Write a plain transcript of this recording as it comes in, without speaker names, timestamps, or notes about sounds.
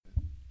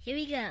Here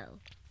we go.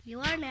 You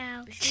are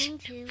now listening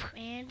to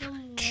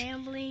Random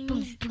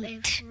Ramblings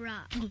with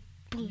Rob.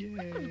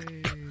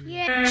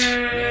 Yeah.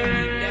 Man,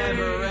 we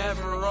never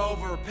ever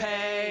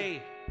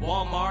overpay.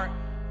 Walmart,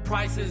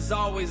 prices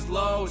always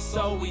low,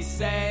 so we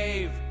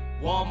save.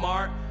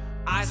 Walmart,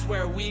 I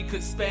swear we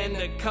could spend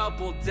a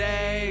couple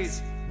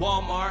days.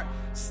 Walmart,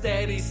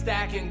 steady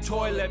stacking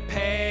toilet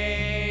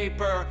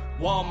paper.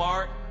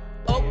 Walmart,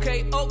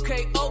 okay.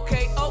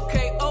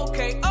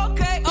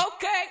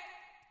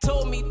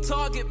 Told me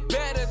Target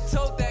better,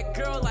 told that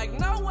girl like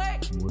no way.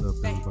 What up,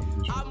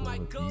 everybody?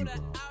 This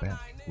is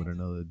back with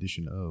another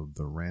edition of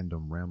the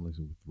Random Ramblings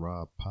with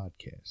Rob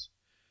podcast.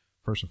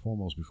 First and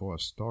foremost, before I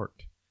start,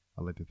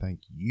 I'd like to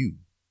thank you.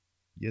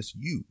 Yes,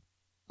 you.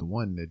 The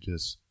one that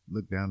just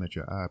looked down at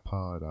your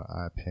iPod or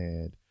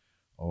iPad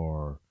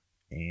or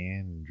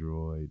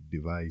Android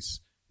device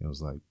and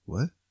was like,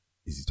 what?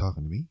 Is he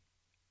talking to me?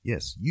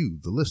 Yes, you,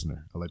 the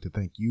listener. I'd like to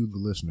thank you, the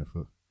listener,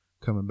 for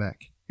coming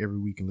back every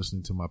week and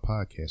listening to my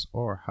podcast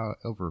or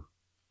however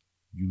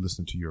you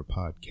listen to your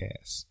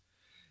podcasts.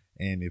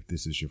 And if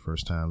this is your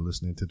first time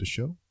listening to the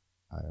show,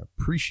 I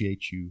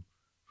appreciate you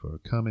for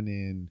coming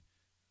in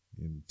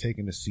and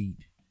taking a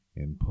seat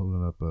and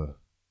pulling up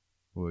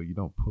you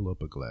don't pull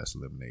up a glass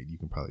of lemonade. You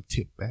can probably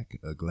tip back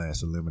a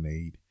glass of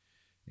lemonade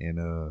and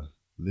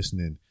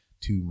listening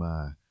to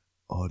my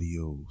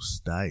audio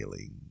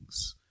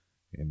stylings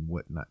and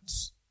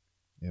whatnots.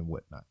 I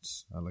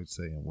like to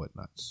say and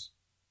whatnots,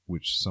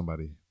 which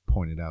somebody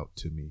pointed out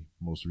to me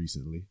most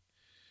recently.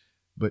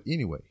 But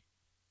anyway,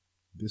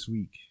 this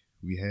week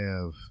we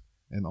have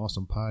an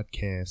awesome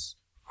podcast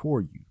for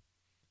you.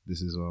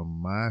 This is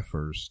my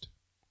first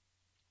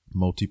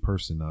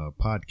multi-person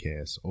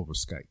podcast over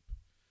Skype.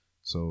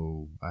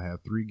 So I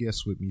have 3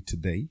 guests with me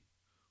today.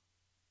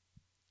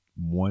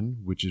 One,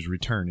 which is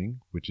returning,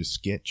 which is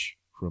Sketch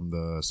from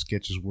the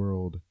Sketches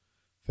World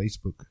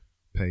Facebook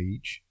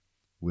page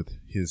with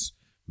his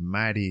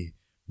mighty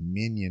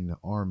minion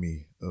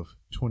army of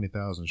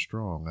 20,000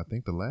 strong. I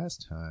think the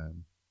last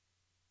time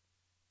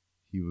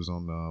he was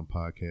on the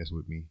podcast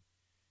with me,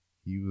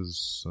 he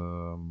was,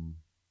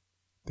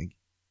 I think,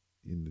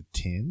 in the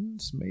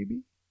 10s,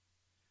 maybe?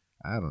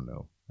 I don't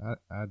know.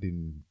 I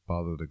didn't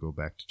bother to go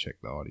back to check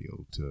the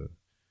audio to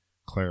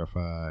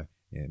clarify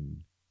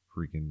and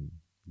freaking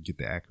get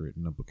the accurate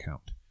number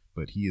count.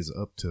 But he is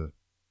up to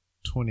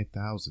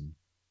 20,000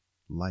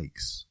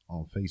 likes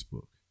on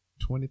Facebook.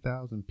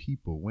 20,000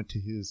 people went to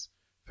his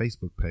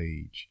Facebook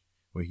page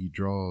where he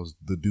draws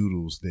the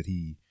doodles that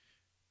he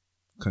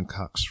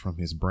concocts from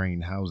his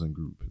brain housing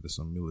group. There's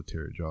some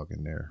military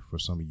jargon there for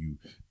some of you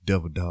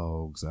devil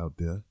dogs out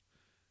there.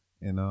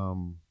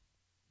 And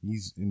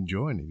he's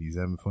enjoying it. He's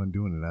having fun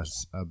doing it.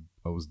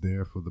 I was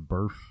there for the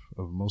birth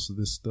of most of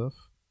this stuff.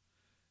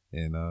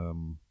 And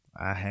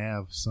I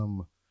have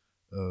some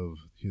of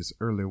his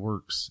early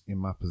works in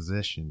my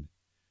possession,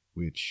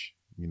 which,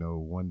 you know,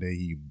 one day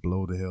he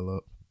blow the hell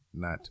up.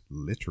 Not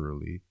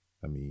literally.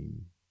 I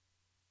mean,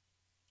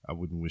 I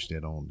wouldn't wish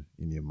that on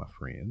any of my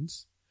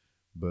friends.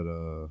 But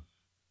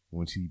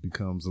once he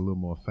becomes a little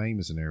more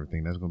famous and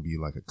everything, that's going to be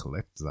like a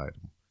collector's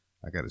item.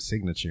 I got a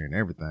signature and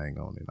everything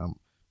on it. I'm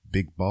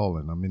big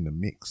ballin'. I'm in the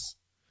mix.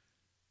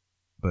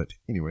 But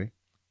anyway,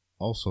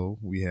 also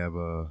we have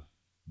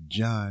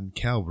John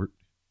Calvert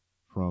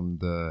from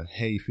the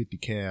Hey 50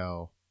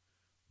 Cal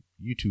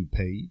YouTube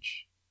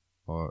page.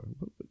 Or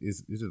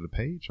is it a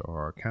page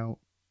or account?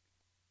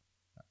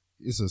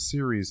 It's a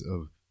series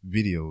of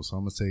videos. So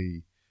I'm going to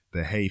say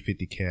the Hey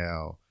 50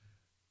 Cal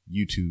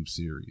YouTube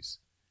series.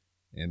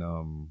 And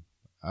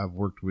I've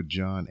worked with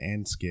John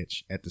and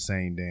Sketch at the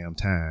same damn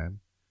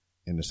time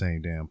in the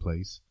same damn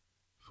place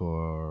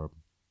for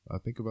I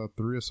think about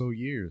 3 or so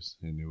years.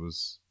 And it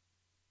was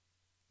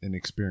an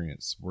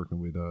experience working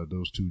with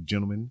those 2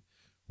 gentlemen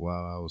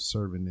while I was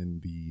serving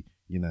in the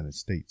United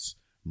States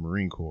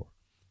Marine Corps.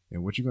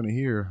 And what you're going to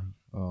hear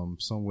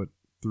somewhat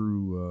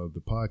through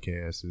the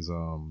podcast is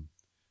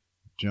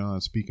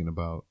John speaking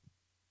about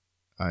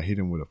I hit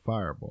him with a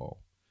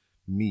fireball.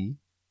 Me,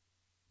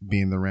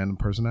 being the random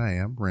person I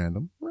am,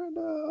 random.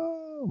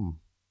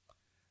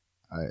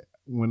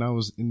 When I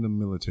was in the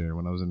military,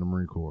 when I was in the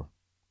Marine Corps,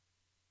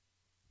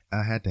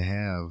 I had to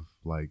have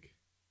like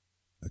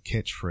a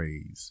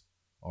catchphrase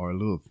or a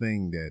little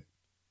thing that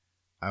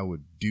I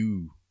would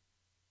do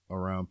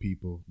around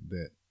people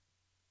that,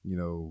 you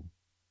know,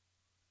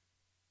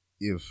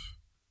 if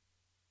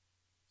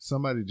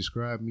somebody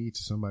described me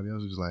to somebody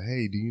else, it's like,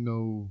 hey, do you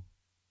know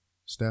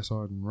Staff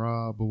Sergeant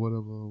Rob or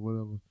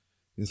whatever?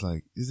 It's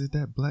like, is it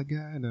that black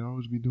guy that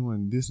always be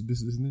doing this, and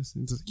this?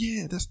 And it's like,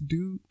 yeah, that's the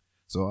dude.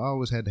 So I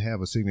always had to have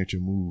a signature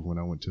move when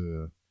I went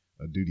to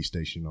a duty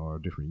station or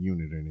a different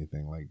unit or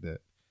anything like that.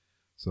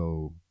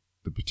 So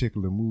the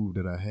particular move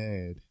that I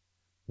had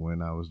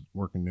when I was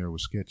working there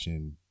with Sketch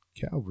and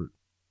Calvert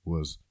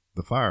was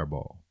the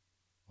fireball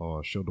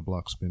or shoulder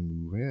block spin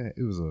move. Yeah,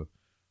 it was a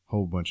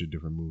whole bunch of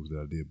different moves that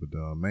I did, but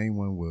the main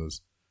one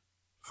was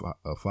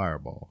a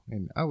fireball.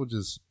 And I would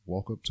just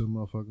walk up to a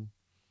motherfucker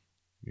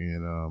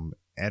and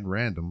at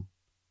random,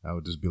 I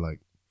would just be like,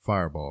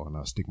 fireball, and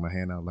I'll stick my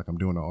hand out like I'm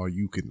doing an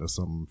All-You-Can or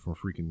something from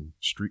freaking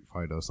Street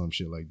Fighter or some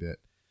shit like that.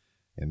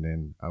 And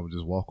then I would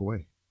just walk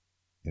away.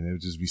 And it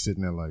would just be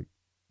sitting there like,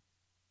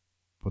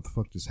 what the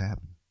fuck just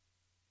happened?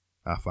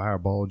 I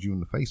fireballed you in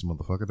the face,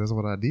 motherfucker. That's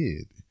what I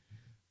did.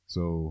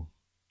 So,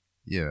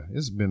 yeah,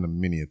 it's been a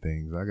many of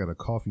things. I got a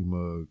coffee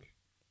mug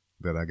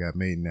that I got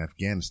made in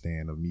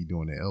Afghanistan of me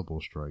doing the elbow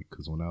strike.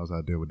 Because when I was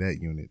out there with that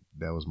unit,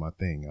 that was my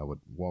thing. I would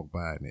walk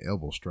by and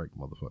elbow strike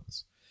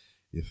motherfuckers.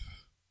 If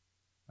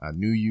I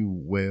knew you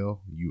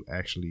well, you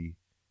actually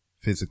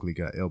physically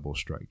got elbow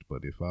striked.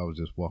 But if I was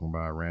just walking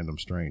by a random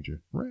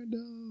stranger,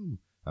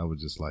 I would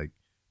just like,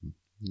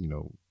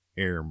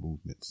 air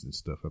movements and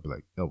stuff. I'd be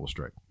like, elbow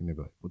strike. And they'd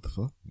be like, what the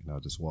fuck? And I'll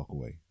just walk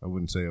away. I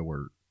wouldn't say a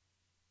word.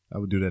 I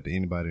would do that to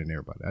anybody and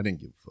everybody. I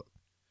didn't give a fuck.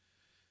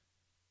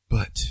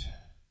 But,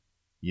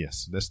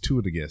 yes, that's two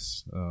of the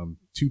guests.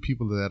 Two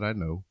people that I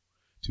know.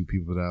 Two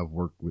people that I've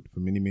worked with for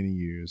many, many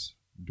years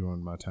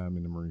during my time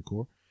in the Marine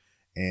Corps.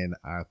 And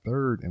our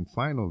third and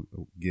final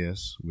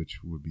guest, which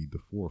would be the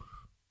fourth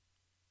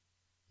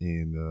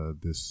in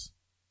this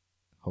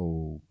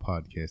whole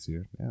podcast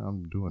here. Now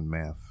I'm doing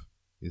math.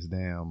 It's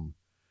damn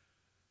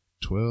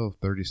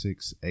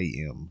 12:36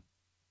 a.m.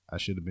 I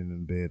should have been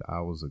in bed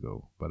hours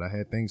ago, but I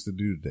had things to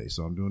do today,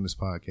 so I'm doing this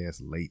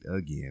podcast late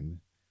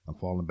again. I'm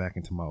falling back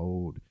into my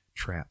old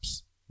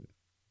traps.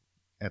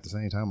 At the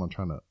same time, I'm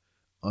trying to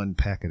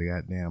unpack the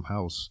goddamn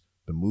house.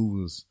 The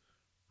movers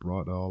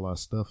brought all our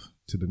stuff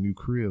to the new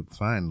crib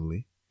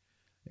finally,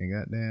 and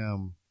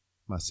goddamn,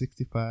 my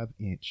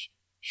 65-inch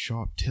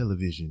Sharp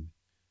television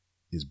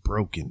is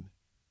broken.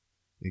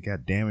 It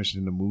got damaged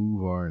in the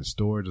move or in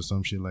storage or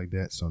some shit like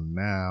that. So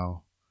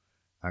now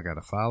I got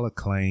to file a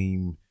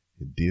claim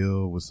and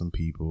deal with some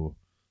people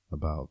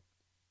about,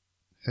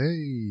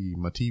 hey,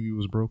 my TV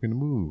was broken to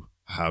move.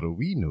 How do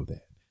we know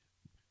that?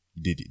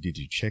 Did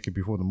you check it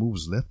before the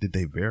movers left? Did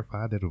they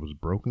verify that it was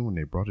broken when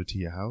they brought it to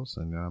your house?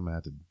 And now I'm going to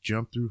have to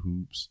jump through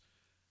hoops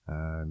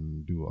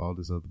and do all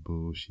this other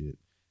bullshit.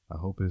 I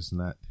hope it's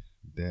not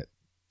that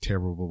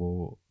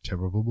terrible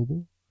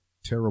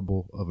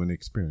of an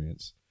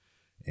experience.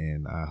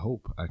 And I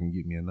hope I can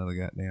get me another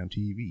goddamn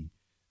TV.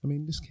 I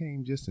mean, this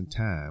came just in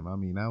time. I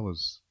mean, I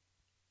was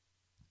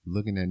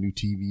looking at new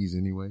TVs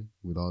anyway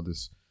with all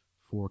this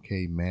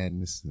 4K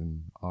madness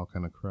and all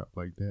kind of crap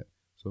like that.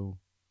 So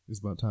it's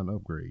about time to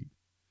upgrade.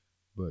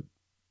 But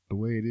the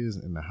way it is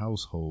in the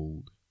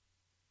household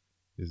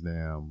is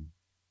damn,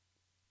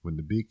 when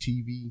the big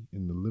TV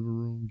in the living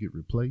room get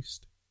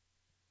replaced,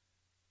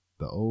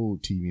 the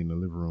old TV in the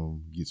living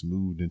room gets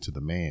moved into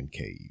the man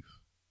cave.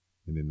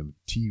 And then the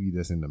TV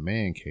that's in the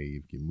man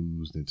cave get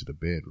moved into the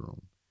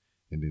bedroom.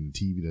 And then the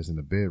TV that's in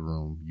the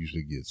bedroom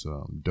usually gets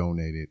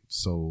donated,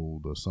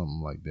 sold, or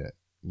something like that.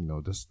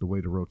 That's the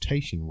way the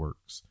rotation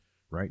works.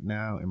 Right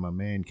now in my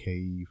man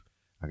cave,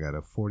 I got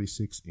a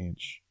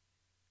 46-inch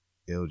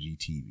LG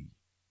TV.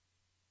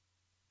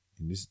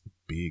 And it's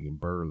big and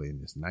burly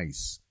and it's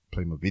nice.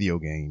 Play my video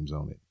games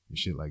on it and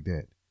shit like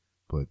that.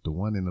 But the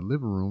one in the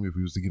living room, if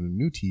we was to get a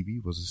new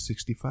TV, was a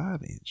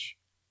 65-inch.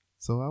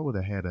 So I would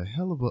have had a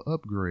hell of an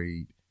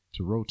upgrade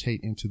to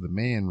rotate into the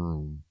man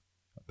room,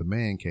 the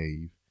man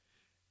cave.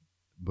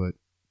 But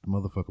the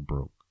motherfucker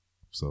broke.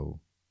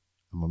 So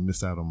I'm going to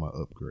miss out on my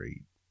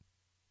upgrade.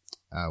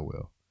 I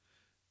will.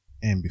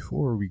 And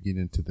before we get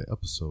into the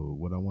episode,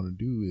 what I want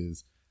to do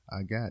is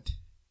I got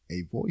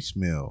a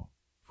voicemail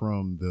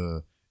from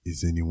the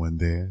Is Anyone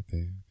There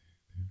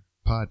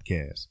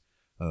podcast.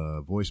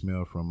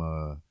 Voicemail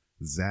from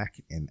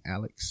Zach and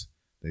Alex.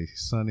 They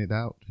sent it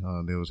out.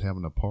 They was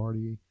having a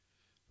party.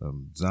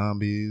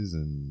 Zombies,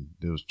 and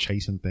they was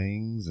chasing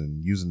things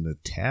and using the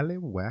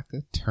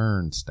Tallywhacker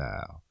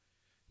turnstile.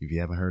 If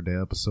you haven't heard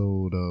the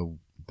episode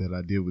that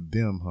I did with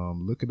them,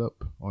 look it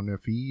up on their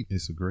feed.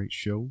 It's a great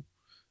show.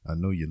 I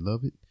know you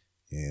love it.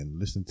 And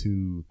listen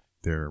to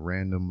their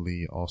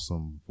randomly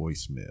awesome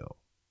voicemail.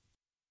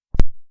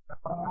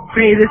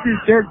 Hey, this is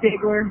Dirk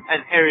Diggler.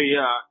 And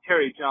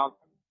Harry Johnson.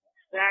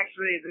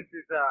 Actually, this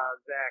is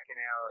Zach and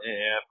Alex.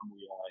 Yeah, from the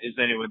Is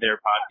Anyone There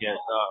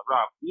podcast.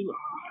 Rob,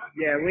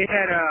 yeah, we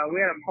had a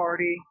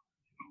party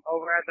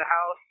over at the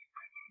house.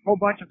 A whole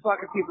bunch of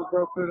fucking people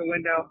broke through the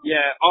window.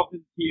 Yeah,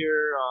 Alvin's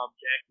here,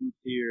 Jack was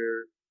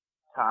here,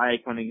 Ty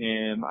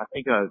Cunningham. I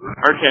think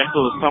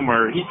Hardcastle is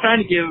somewhere. He's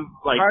trying to give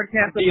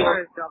Hardcastle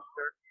is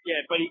dumpster.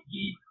 Yeah, but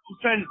he's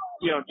trying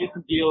to get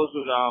some deals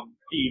with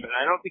Steve, and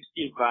I don't think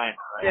Steve's buying it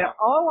right now.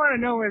 All I want to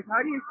know is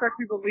how do you expect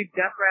people to leave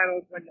death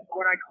rattles when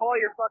I call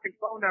your fucking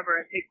phone number,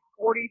 it takes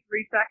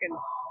 43 seconds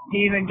to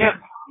even get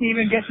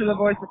to the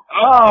voice.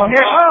 All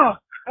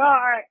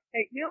right.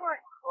 Hey, you know what?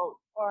 Oh,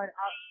 fine.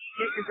 I'll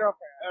get your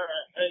girlfriend. All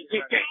right.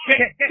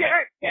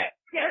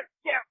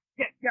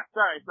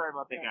 Sorry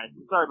about that, guys.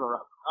 Sorry about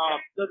Rob. All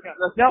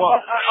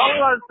I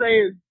want to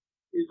say is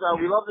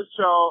we love the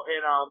show,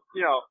 and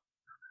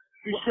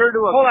be sure to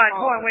hold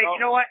on, wait.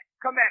 You know what?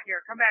 Come back here.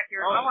 Oh.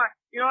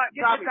 You know what?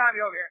 Get the Tommy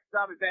over here.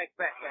 Tommy, back.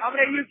 I'm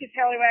gonna use the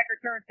Tallywhacker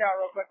turnstile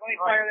real quick. Let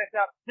me fire this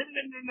up. All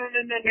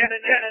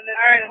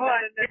right, hold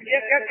on. Yep.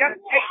 Hey,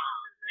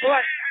 hold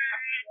on.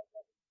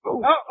 Oh,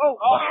 God,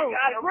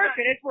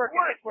 it's working.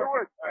 All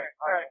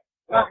right.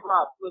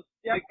 Rob, listen,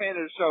 big fan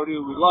of the show,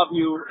 dude. We love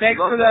you. Thanks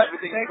for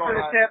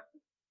the tip.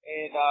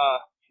 And,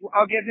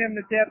 I'll give him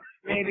the tip,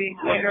 maybe,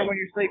 later when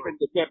you're sleeping.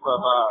 the tip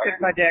of, Kiss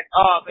my dick.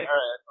 oh, man. All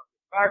right.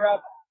 Bye, Rob.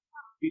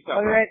 Peace out.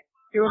 All right.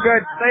 Doing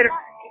good. Later.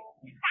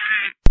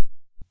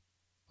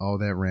 All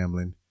that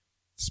rambling.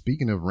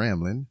 Speaking of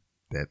rambling,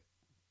 that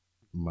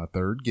my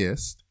third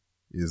guest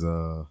is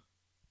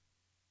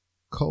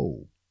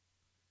Cole.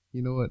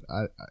 You know what?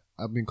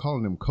 I've been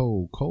calling him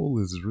Cole. Cole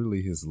is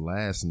really his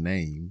last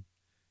name,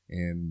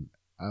 and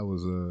I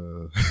was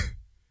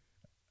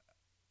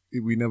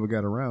we never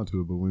got around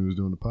to it. But when we was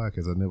doing the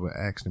podcast, I never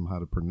asked him how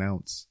to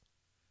pronounce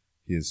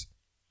his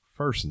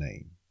first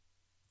name.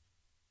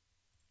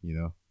 You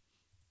know,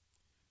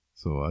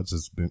 so I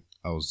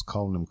was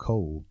calling him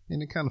Cole,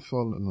 and it kind of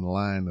fell in the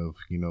line of,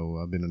 you know,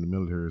 I've been in the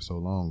military so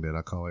long that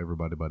I call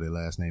everybody by their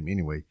last name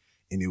anyway,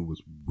 and it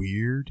was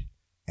weird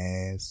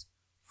as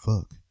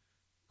fuck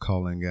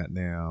calling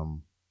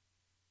goddamn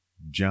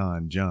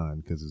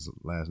John because his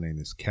last name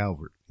is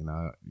Calvert, and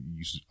I've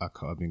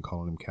been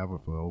calling him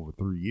Calvert for over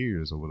 3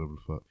 years or whatever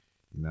the fuck.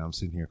 And now I'm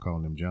sitting here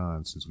calling him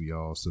John since we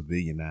all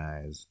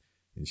civilianized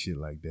and shit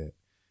like that.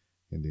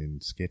 And then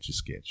Sketch is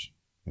Sketch.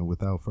 And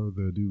without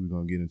further ado, we're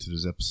gonna get into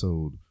this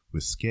episode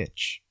with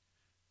Sketch,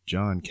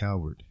 John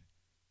Calvert,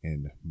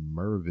 and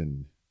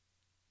Mervin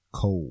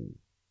Cole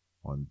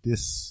on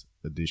this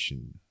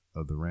edition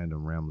of the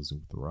Random Ramblers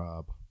with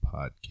Rob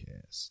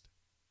podcast.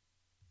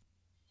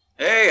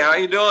 Hey, how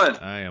you doing?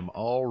 I am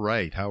all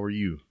right. How are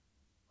you?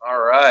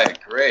 All right,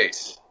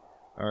 great.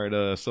 All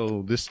right.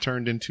 So this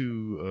turned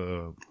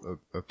into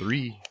a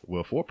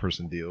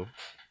 4-person deal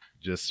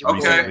just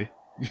recently.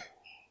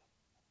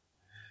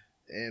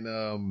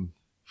 And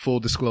full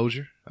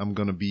disclosure, I'm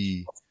gonna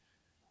be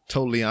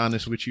totally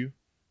honest with you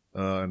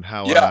on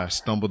how I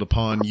stumbled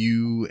upon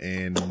you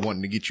and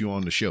wanting to get you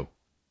on the show.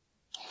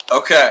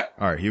 Okay.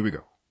 All right, here we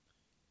go.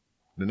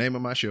 The name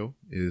of my show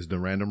is the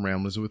Random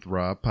Ramblers with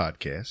Rob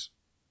podcast.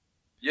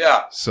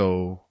 Yeah.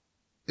 So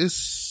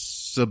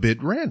it's a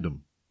bit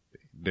random.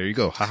 There you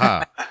go.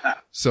 Haha.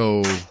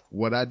 So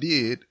what I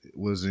did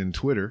was in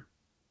Twitter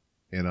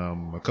and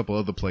a couple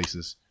other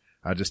places,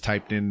 I just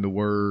typed in the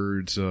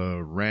words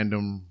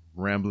random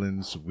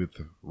ramblings with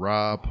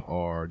Rob,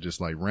 or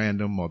just like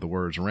random, or the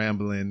words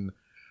rambling,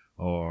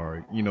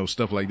 or, you know,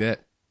 stuff like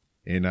that.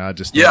 And I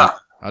just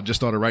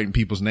started writing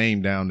people's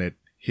name down that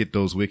hit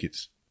those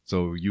wickets.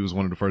 So you was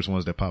one of the first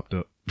ones that popped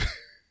up.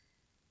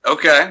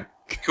 Okay.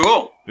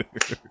 Cool.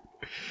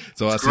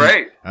 So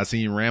I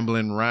seen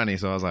Ramblin' Ronnie,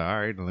 so I was like, all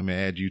right, let me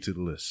add you to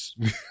the list.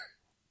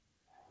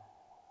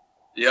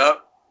 Yep.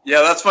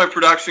 Yeah, that's my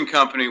production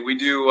company. We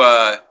do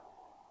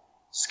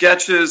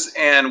sketches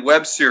and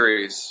web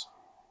series.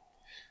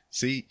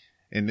 See,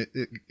 and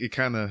it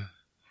kind of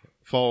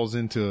falls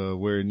into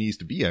where it needs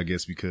to be, I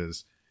guess,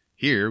 because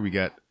here we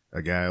got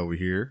a guy over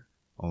here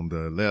on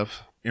the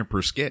left,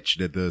 Emperor Sketch,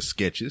 that does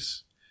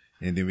sketches.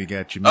 And then we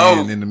got your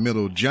man in the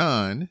middle,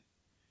 John,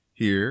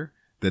 here,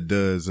 that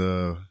does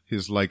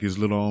his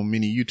little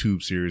mini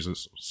YouTube series or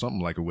something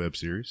like a web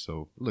series.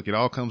 So look, it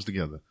all comes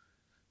together.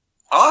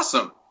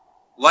 Awesome.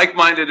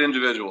 Like-minded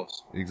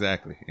individuals.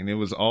 Exactly. And it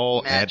was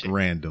all Magic. At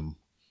random.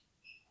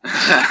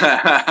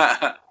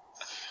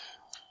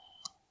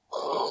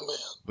 Oh, man.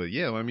 But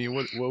yeah, I mean,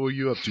 what were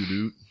you up to,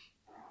 dude?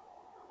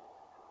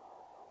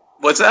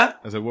 What's that?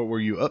 I said, what were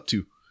you up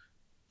to?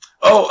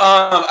 Oh,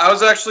 I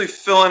was actually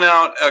filling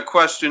out a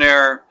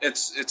questionnaire.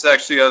 It's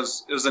actually, it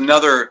was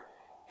another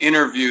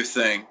interview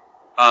thing.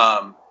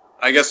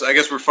 I guess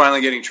we're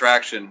finally getting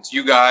traction. It's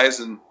you guys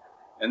and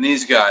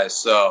these guys.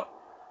 So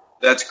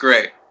that's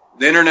great.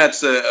 The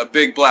internet's a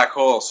big black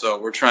hole.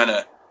 So we're trying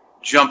to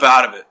jump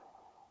out of it.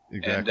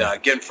 Exactly.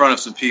 And get in front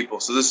of some people.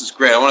 So this is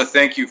great. I want to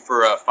thank you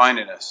for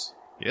finding us.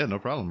 Yeah, no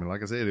problem. And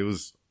like I said, it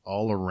was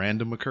all a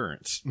random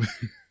occurrence.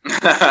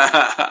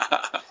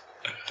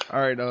 All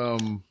right.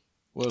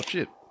 Well,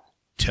 shit.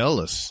 Tell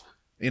us,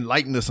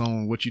 enlighten us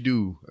on what you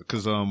do,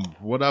 because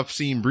what I've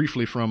seen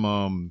briefly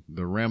from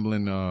the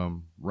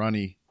Ramblin'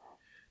 Ronnie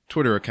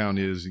Twitter account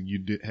is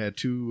you had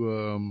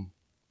two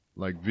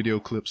like video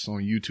clips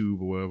on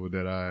YouTube or whatever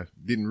that I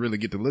didn't really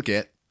get to look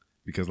at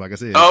because, like I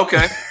said,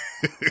 okay,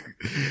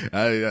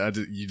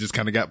 you just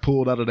kind of got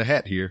pulled out of the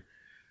hat here.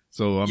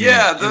 So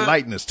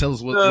enlighten us. Tell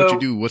us what you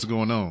do. What's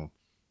going on?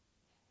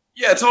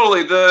 Yeah,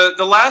 totally.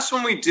 The last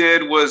one we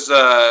did was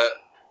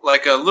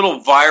like a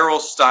little viral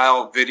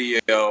style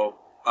video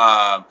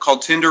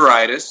called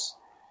Tinderitis,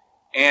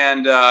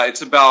 and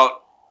it's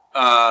about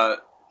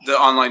the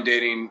online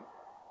dating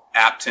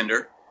app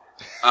Tinder.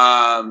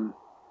 A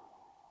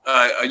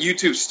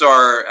YouTube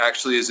star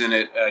actually is in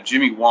it,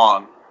 Jimmy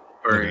Wong.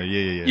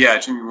 Yeah,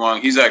 Jimmy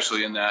Wong. He's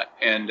actually in that,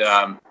 and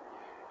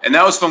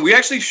that was fun. We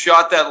actually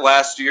shot that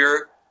last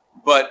year,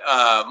 but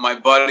my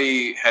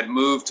buddy had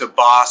moved to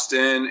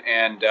Boston,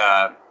 and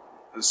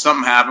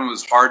something happened with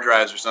his hard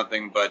drives or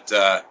something, but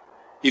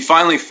he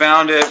finally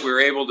found it. We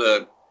were able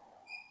to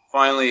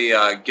finally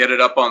get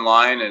it up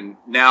online, and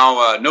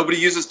now nobody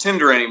uses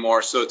Tinder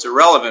anymore, so it's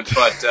irrelevant.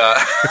 But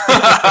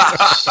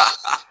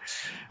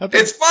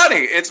it's funny.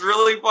 It's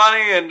really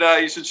funny, and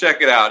you should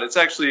check it out. It's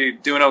actually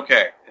doing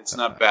okay. It's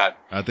not bad.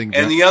 I think.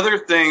 And the other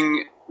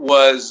thing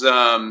was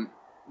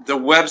the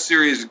web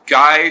series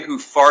 "Guy Who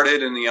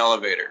Farted in the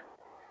Elevator,"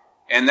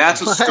 and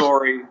that's a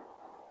story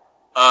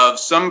of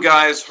some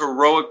guy's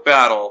heroic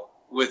battle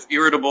with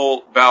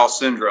irritable bowel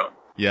syndrome.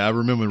 Yeah, I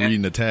remember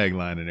reading the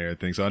tagline and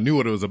everything, so I knew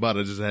what it was about.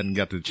 I just hadn't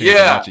got the chance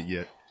to watch it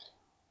yet.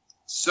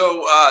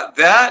 So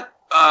that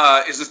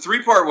is a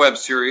 3-part web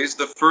series.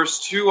 The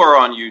first 2 are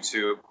on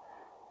YouTube.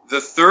 The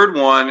third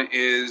one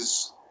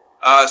is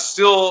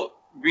still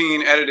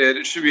being edited.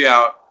 It should be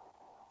out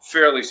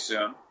fairly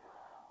soon.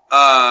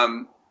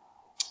 And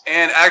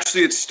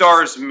actually, it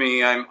stars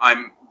me.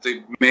 I'm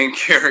the main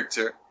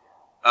character.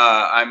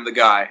 I'm the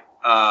guy.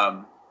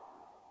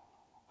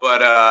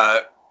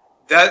 But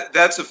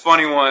that's a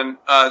funny one.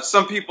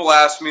 Some people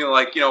ask me,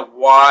 like, you know,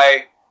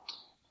 why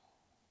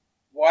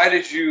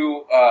did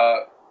you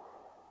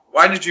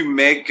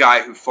make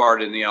Guy Who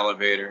Farted in the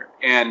Elevator?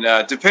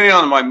 And depending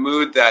on my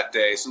mood that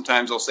day,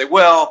 sometimes I'll say,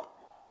 well,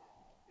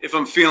 if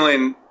I'm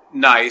feeling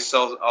nice,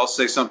 I'll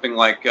say something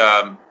like,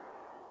 well,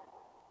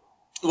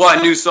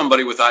 I knew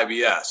somebody with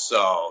IBS,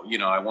 so, you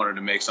know, I wanted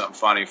to make something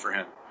funny for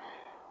him.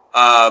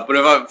 But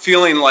if I'm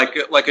feeling like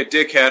a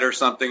dickhead or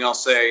something, I'll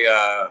say,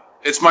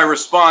 it's my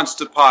response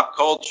to pop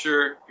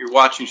culture. You're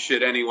watching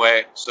shit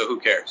anyway, so who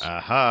cares?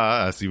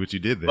 Aha, I see what you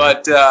did there.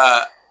 But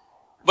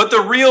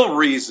the real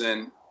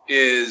reason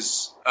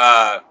is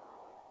I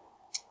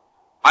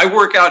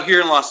work out here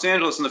in Los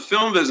Angeles in the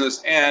film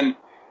business, and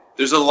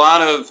there's a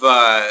lot of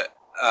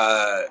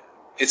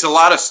it's a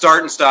lot of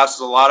start and stops.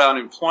 There's a lot of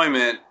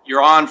unemployment.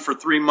 You're on for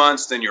 3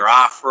 months, then you're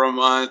off for a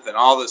month, and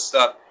all this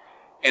stuff.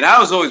 And I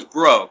was always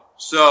broke,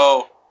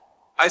 so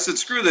I said,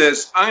 screw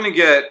this. I'm going to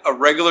get a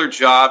regular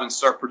job and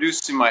start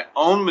producing my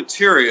own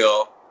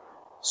material.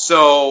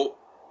 So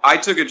I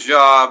took a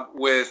job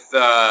with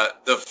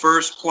the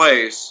first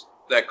place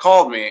that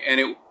called me, and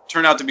it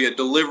turned out to be a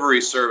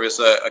delivery service,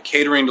 a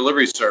catering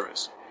delivery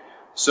service.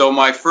 So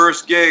my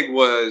first gig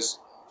was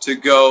to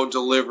go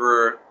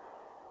deliver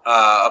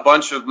a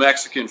bunch of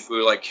Mexican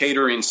food, like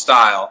catering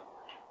style,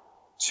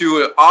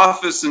 to an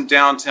office in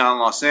downtown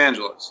Los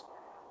Angeles.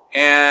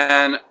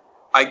 And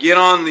I get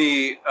on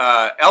the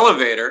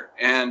elevator,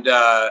 and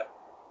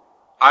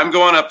I'm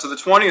going up to the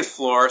 20th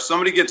floor.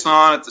 Somebody gets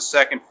on at the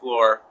 2nd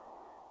floor,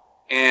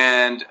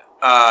 and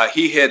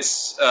he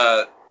hits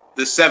the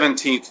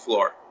 17th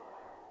floor.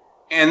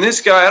 And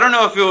this guy, I don't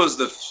know if it was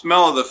the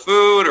smell of the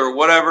food or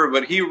whatever,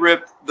 but he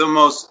ripped the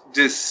most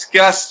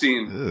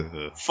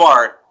disgusting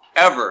fart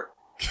ever.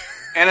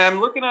 And I'm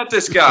looking at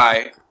this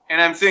guy,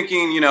 and I'm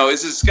thinking, you know,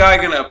 is this guy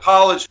going to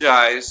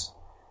apologize?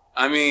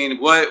 I mean,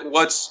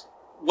 what's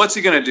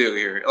he going to do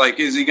here? Like,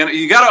 is he going to,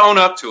 you got to own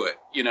up to it.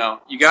 You know,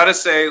 you got to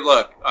say,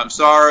 look, I'm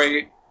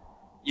sorry,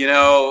 you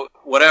know,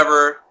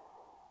 whatever.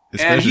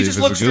 Especially and he just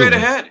looked straight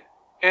ahead,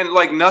 and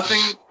like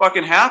nothing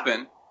fucking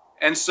happened.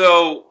 And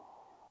so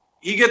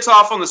he gets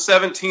off on the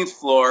 17th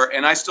floor,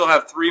 and I still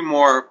have 3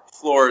 more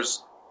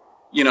floors,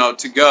 you know,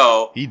 to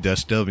go. He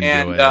dust delving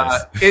and your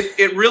ass.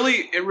 It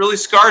really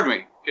scarred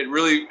me. It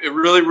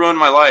really ruined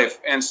my life.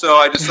 And so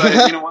I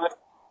decided, you know what,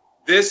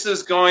 this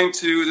is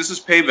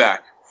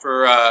payback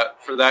for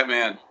that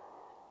man.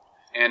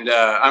 And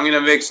I'm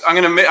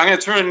gonna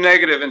turn a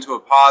negative into a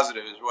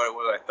positive is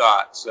what I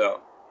thought. So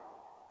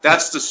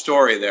that's the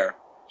story there.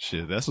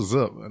 Shit, that's what's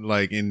up.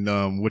 Like in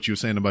what you were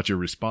saying about your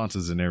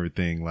responses and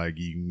everything. Like,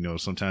 you know,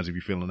 sometimes if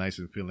you're feeling nice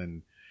and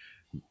feeling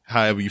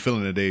however you're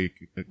feeling today,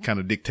 it kind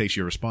of dictates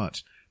your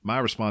response. My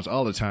response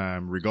all the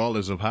time,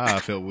 regardless of how I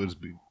felt,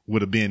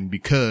 would have been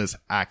because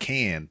I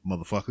can,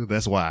 motherfucker.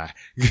 That's why.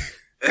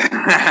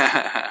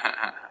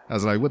 I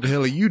was like, what the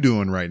hell are you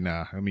doing right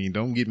now? I mean,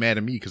 don't get mad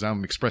at me because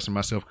I'm expressing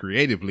myself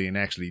creatively and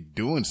actually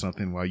doing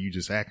something while you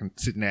just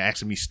sitting there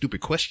asking me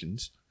stupid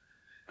questions.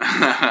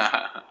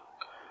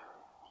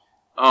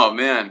 Oh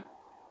man.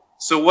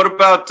 So what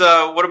about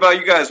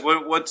you guys?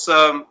 What's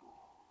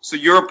so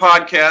you're a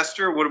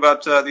podcaster. What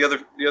about the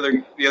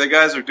other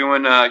guys are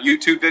doing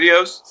YouTube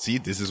videos? See,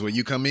 this is where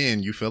you come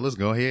in. You fellas,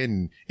 go ahead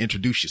and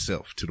introduce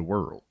yourself to the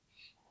world.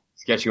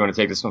 Sketch, you want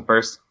to take this one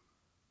first?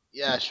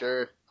 Yeah,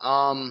 sure.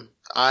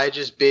 I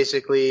just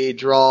basically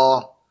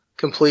draw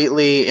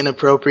completely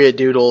inappropriate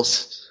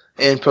doodles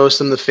and post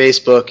them to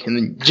Facebook.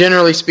 And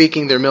generally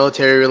speaking, they're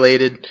military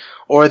related,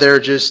 or they're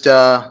just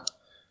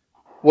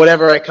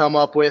whatever I come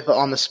up with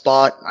on the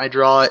spot. I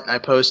draw it, I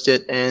post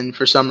it, and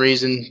for some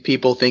reason,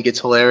 people think it's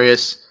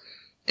hilarious.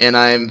 And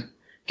I've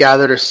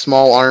gathered a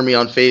small army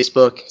on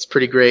Facebook. It's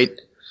pretty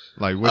great.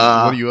 Like, what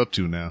are you up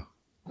to now?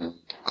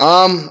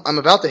 I'm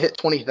about to hit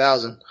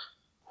 20,000.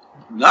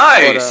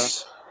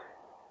 Nice.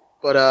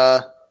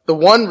 But the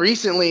one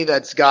recently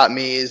that's got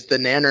me is the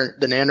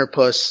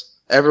Nannerpuss.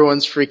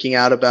 Everyone's freaking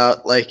out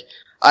about. Like,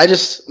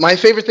 my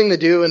favorite thing to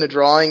do in a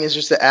drawing is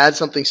just to add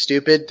something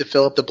stupid to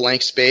fill up the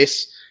blank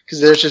space. Because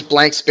there's just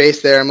blank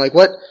space there. I'm like,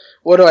 what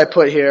do I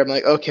put here? I'm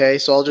like, okay,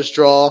 so I'll just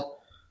draw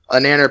a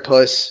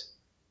nannerpuss,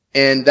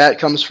 and that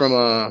comes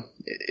from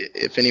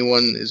if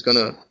anyone is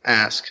gonna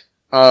ask,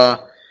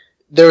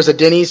 there was a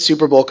Denny's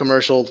Super Bowl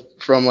commercial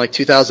from like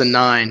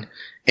 2009,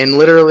 and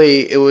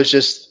literally it was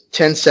just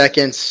 10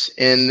 seconds,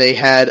 and they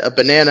had a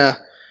banana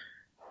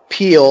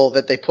peel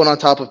that they put on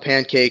top of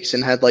pancakes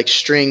and had like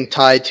string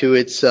tied to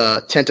its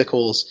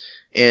tentacles,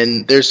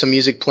 and there's some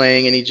music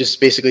playing, and he just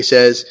basically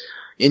says,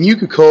 and you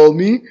could call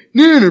me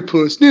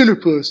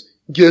nannerpuss.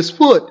 Guess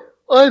what?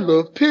 I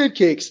love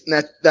pancakes.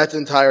 And that's the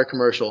entire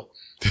commercial.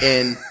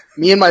 And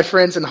me and my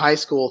friends in high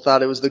school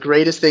thought it was the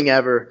greatest thing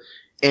ever.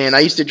 And I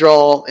used to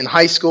draw in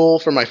high school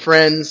for my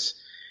friends,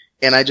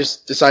 and I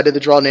just decided to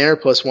draw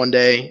nannerpuss one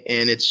day,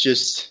 and it's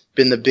just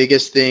been the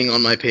biggest thing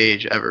on my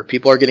page ever.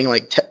 People are getting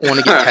like want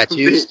to get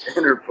tattoos.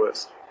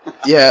 Nannerpuss.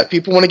 Yeah,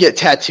 people want to get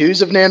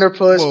tattoos of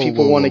nannerpuss.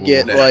 People want to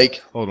get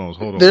like. Hold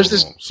on. There's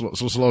this.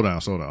 Slow down.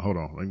 Hold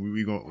on. Like,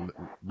 we gonna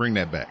bring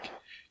that back.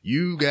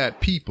 You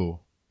got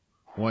people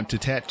want to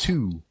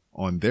tattoo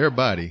on their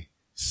body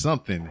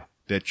something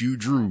that you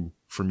drew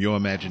from your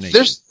imagination.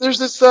 There's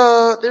this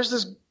girl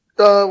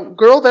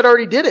that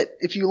already did it.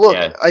 If you look,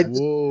 Yeah.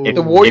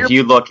 the warrior. If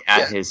you look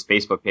at his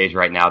Facebook page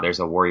right now, there's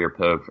a Warrior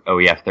Pogue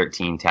OEF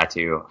 13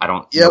 tattoo. I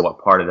don't know what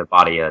part of the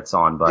body it's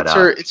on, but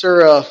it's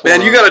her.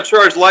 Man, you got to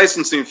charge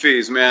licensing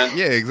fees, man.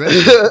 Yeah,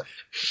 exactly.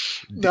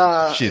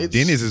 Nah, shit.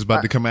 Dennis is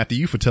about to come after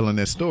you for telling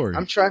that story.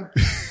 I'm trying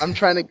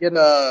to get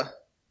a.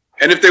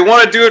 And if they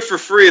want to do it for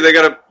free, they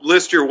got to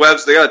list your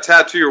webs. They got to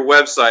tattoo your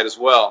website as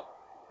well.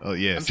 Oh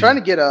yeah. I'm trying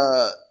to get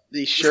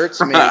these shirts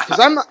made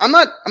because I'm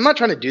not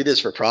trying to do this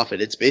for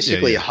profit. It's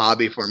basically a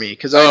hobby for me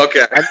because I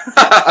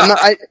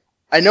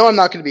know I'm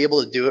not going to be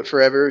able to do it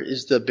forever.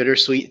 Is the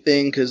bittersweet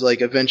thing because like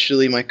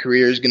eventually my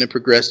career is going to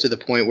progress to the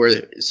point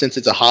where since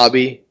it's a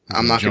hobby,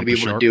 I'm not going to be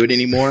able to do it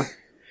anymore.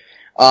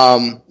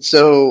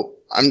 So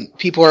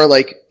people are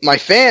like, my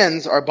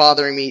fans are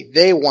bothering me.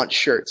 They want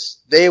shirts.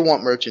 They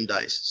want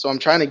merchandise. So I'm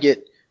trying to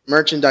get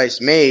merchandise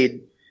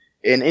made,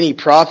 and any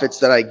profits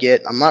that I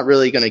get, I'm not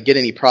really going to get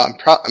any I'm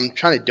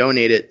trying to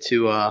donate it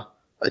to a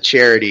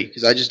charity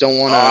because I just don't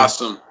want to.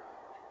 Awesome.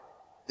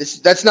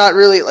 That's not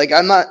really like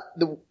I'm not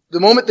the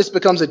moment this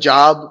becomes a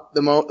job.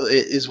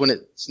 Is when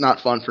it's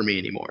not fun for me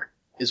anymore.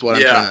 Is what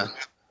I'm trying to.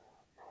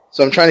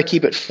 So I'm trying to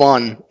keep it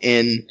fun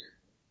and.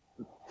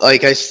 I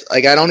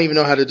don't even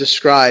know how to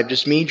describe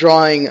just me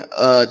drawing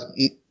a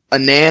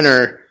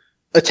nanner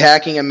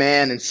attacking a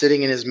man and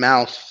sitting in his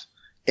mouth,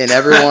 and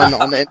everyone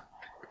on the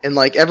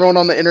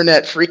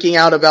internet freaking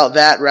out about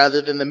that rather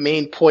than the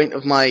main point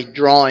of my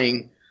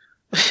drawing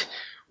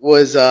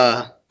was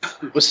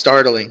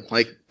startling.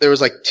 Like there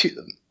was like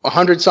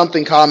 100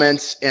 something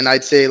comments, and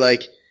I'd say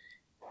like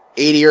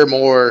 80 or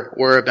more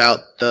were about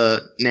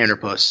the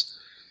nannerpuss.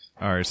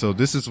 All right, so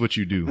this is what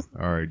you do.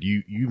 All right,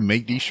 you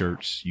make these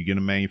shirts, you get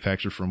them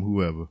manufactured from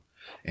whoever,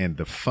 and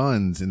the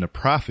funds and the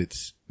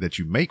profits that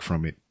you make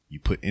from it, you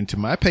put into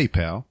my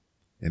PayPal,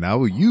 and I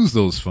will use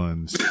those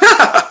funds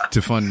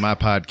to fund my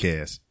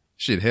podcast.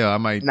 Shit, hell, I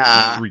might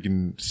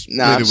freaking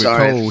split it with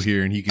Cole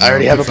here, and he can. I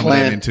already have a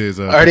plan. Into his,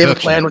 I already have a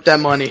plan with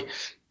that money.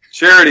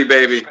 Charity,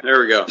 baby.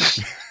 There we go.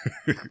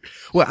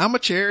 Well, I'm a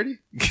charity.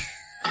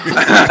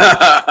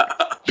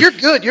 You're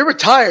good. You're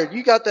retired.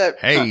 You got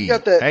that. You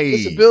got that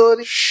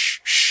disability.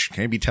 Shh.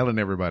 Can't be telling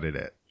everybody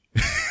that.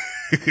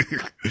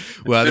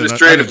 Well,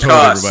 administrative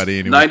costs.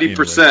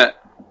 90%.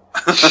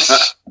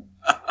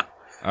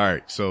 All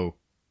right. So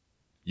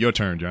your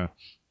turn, John.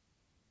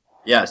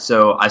 Yeah.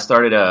 So I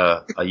started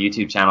a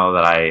YouTube channel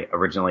that I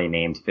originally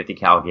named 50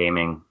 Cal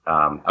Gaming.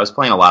 I was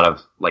playing a lot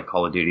of like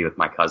Call of Duty with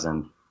my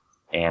cousin,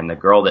 and the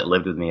girl that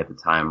lived with me at the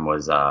time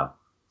was,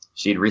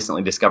 she'd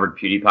recently discovered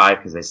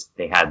PewDiePie because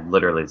they had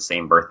literally the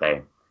same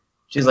birthday.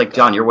 She's like,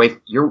 John,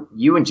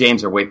 you and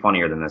James are way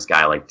funnier than this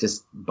guy. Like,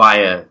 just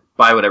buy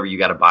whatever you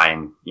got to buy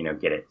and,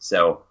 get it.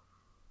 So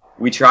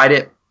we tried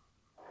it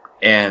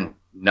and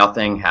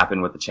nothing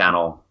happened with the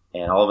channel.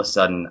 And all of a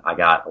sudden I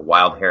got a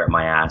wild hair at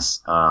my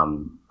ass,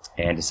 and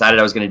decided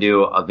I was going to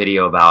do a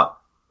video about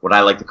what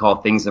I like to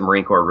call things the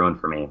Marine Corps ruined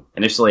for me.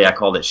 Initially I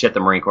called it shit the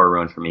Marine Corps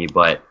ruined for me,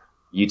 but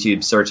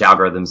YouTube search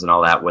algorithms and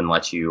all that wouldn't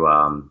let you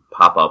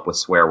pop up with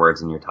swear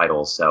words in your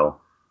titles. So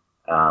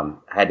I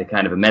had to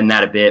kind of amend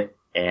that a bit,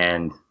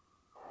 and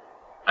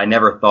I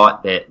never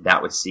thought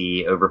that would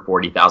see over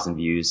 40,000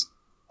 views.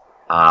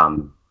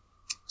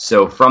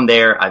 So from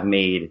there, I've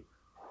made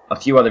a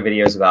few other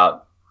videos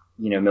about,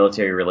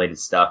 military-related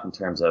stuff in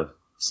terms of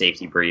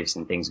safety briefs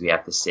and things we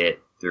have to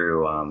sit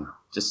through,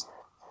 just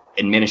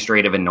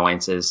administrative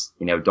annoyances.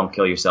 Don't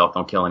kill yourself,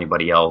 don't kill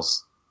anybody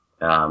else.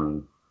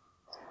 Don't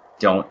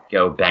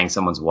go bang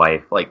someone's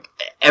wife, like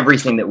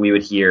everything that we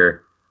would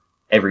hear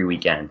every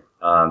weekend.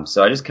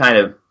 So I just kind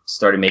of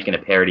started making a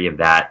parody of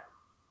that.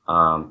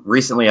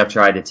 Recently I've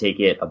tried to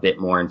take it a bit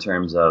more in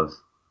terms of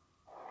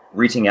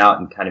reaching out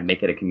and kind of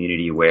make it a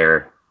community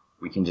where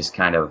we can just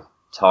kind of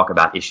talk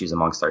about issues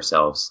amongst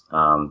ourselves,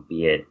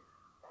 be it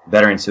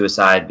veteran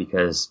suicide,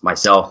 because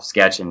myself,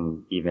 Sketch,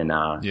 and even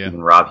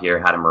Rob here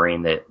had a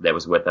Marine that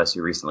was with us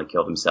who recently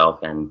killed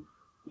himself. And,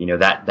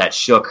 that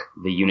shook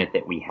the unit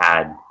that we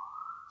had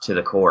to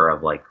the core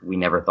of like, we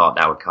never thought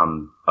that would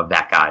come of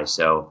that guy.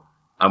 So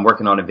I'm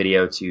working on a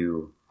video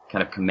to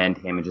kind of commend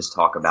him and just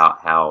talk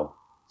about how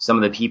some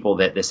of the people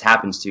that this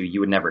happens to, you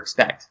would never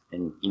expect.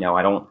 And, you know,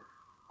 I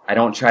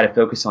don't try to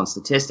focus on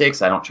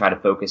statistics. I don't try to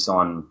focus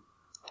on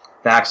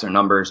facts or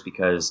numbers,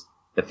 because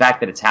the fact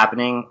that it's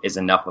happening is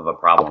enough of a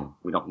problem.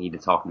 We don't need to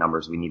talk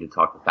numbers. We need to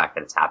talk the fact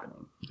that it's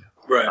happening.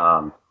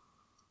 Right.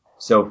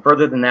 So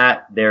further than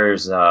that,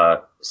 there's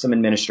some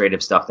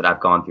administrative stuff that I've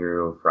gone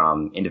through,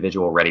 from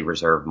individual ready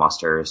reserve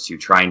musters to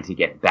trying to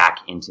get back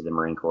into the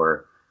Marine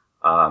Corps.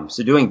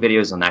 So doing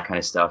videos on that kind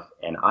of stuff.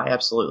 And I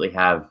absolutely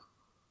have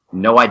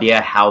no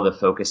idea how the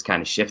focus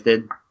kind of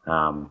shifted.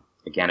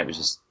 Again, it was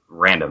just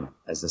random,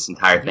 as this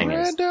entire thing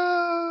is.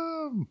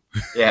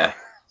 Yeah.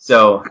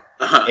 So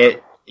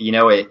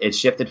it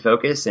shifted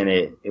focus, and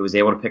it was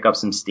able to pick up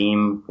some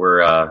steam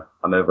where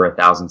I'm over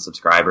 1,000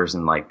 subscribers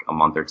in like a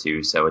month or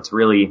two. So it's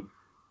really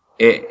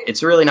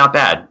not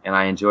bad, and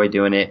I enjoy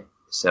doing it.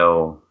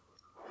 So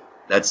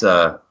that's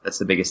the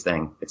biggest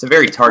thing. It's a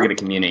very targeted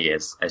community,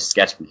 as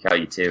Sketch can tell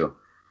you too.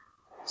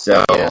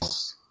 So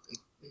Yes.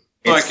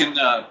 I can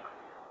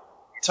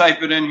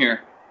type it in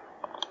here.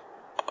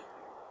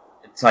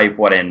 Type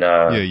what in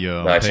the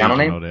page channel and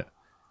name? all that.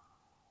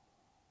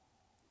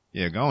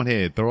 Yeah, go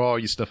ahead. Throw all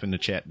your stuff in the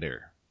chat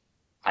there.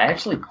 I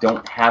actually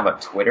don't have a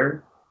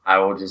Twitter. I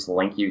will just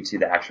link you to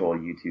the actual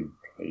YouTube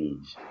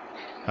page.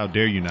 How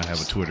dare you not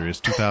have a Twitter? It's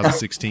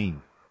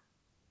 2016.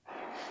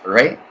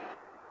 Right?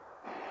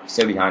 I'm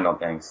so behind on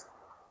things.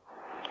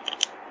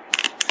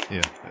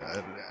 Yeah.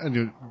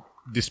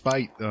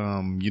 Despite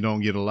you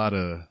don't get a lot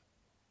of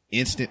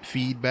instant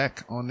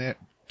feedback on that,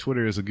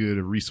 Twitter is a good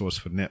resource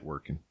for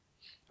networking.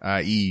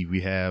 I.e.,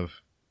 we have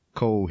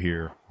Cole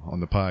here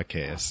on the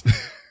podcast.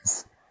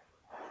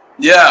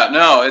 Yeah,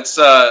 no, it's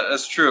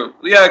that's true.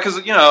 Yeah, because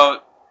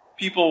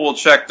people will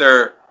check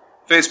their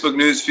Facebook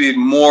news feed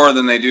more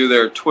than they do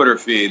their Twitter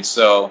feed.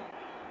 So,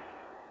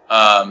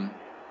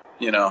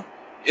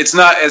 it's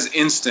not as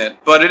instant,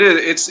 but it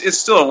is. It's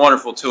still a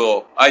wonderful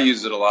tool. I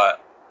use it a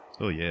lot.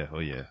 Oh yeah.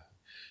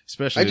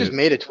 Especially, I just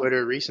made a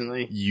Twitter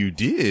recently. You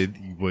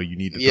did? Well, you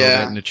need to throw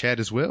that in the chat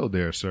as well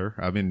there, sir.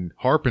 I've been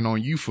harping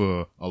on you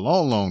for a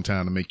long, long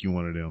time to make you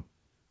one of them.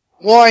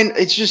 Well,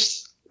 it's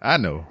just... I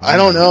know. I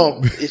don't know.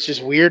 It's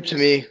just weird to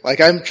me.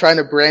 Like, I'm trying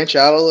to branch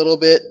out a little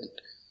bit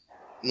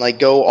and, like,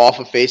 go off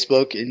of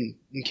Facebook in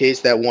case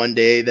that one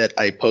day that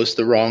I post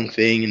the wrong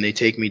thing and they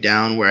take me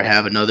down, where I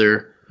have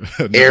another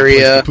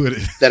area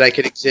that I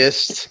could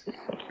exist.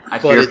 I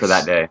fear for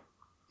that day.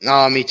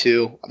 No, me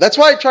too. That's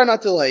why I try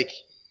not to, like...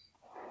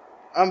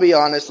 I'll be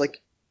honest, like,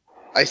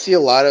 I see a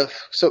lot of...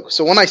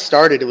 So when I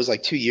started, it was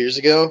like 2 years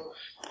ago,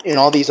 and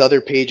all these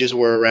other pages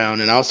were around,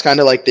 and I was kind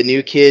of like the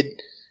new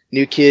kid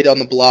on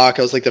the block.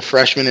 I was like the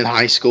freshman in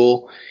high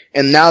school.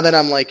 And now that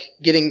I'm like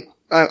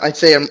I'd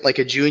say I'm like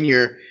a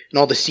junior, and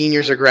all the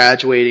seniors are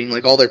graduating,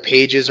 like all their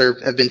pages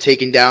have been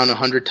taken down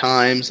 100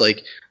 times.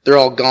 Like, they're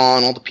all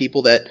gone. All the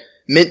people that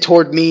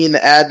mentored me in the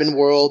admin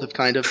world have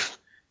kind of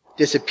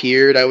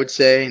disappeared, I would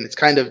say. And it's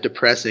kind of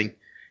depressing.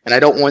 And I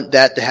don't want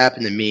that to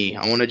happen to me.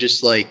 I want to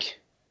just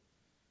like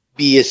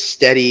be a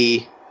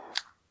steady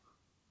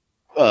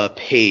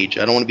page.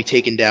 I don't want to be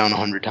taken down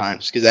 100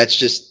 times, because that's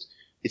just,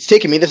 it's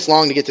taken me this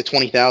long to get to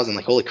 20,000.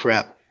 Like, holy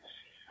crap.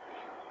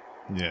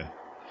 Yeah.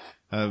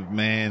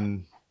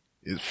 Man,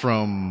 it's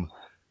from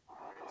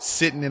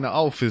sitting in the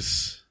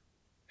office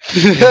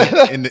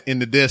in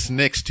the desk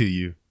next to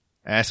you,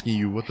 asking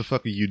you, what the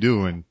fuck are you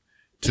doing,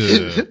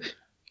 to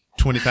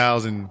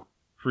 20,000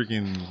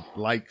 freaking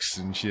likes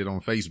and shit on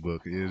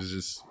Facebook.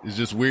 It's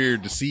just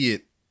weird to see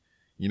it,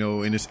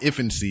 in its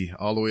infancy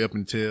all the way up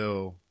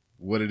until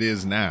what it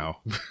is now.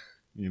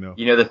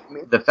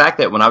 The fact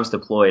that when I was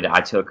deployed,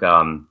 I took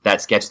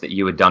that sketch that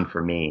you had done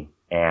for me,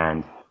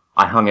 and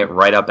I hung it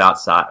right up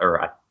outside,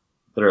 or I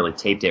literally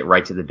taped it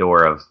right to the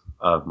door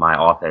of my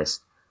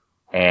office.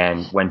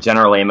 And when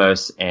General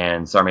Amos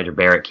and Sergeant Major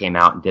Barrett came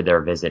out and did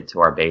their visit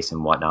to our base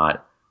and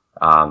whatnot,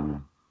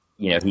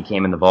 he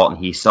came in the vault and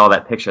he saw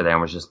that picture there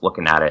and was just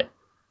looking at it.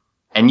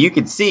 And you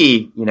could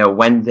see,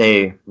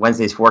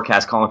 Wednesday's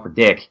forecast calling for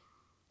Dick.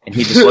 And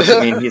he just looked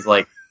at me and he's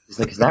like,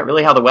 is that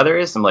really how the weather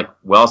is? I'm like,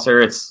 well,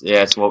 sir,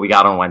 it's what we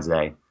got on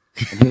Wednesday.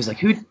 And he was like,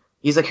 who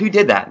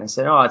did that? And I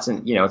said, oh, it's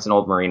an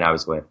old Marine I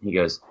was with. And he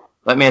goes,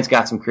 that man's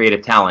got some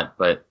creative talent,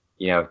 but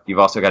you've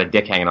also got a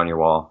dick hanging on your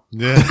wall.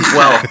 Yeah.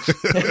 Well,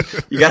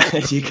 you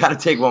gotta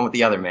take one with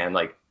the other, man.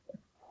 Like,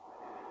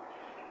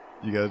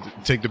 you gotta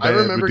take the bad with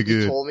the good. I remember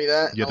you told me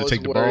that. You have to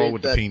take the ball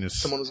with the penis.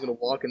 Someone was gonna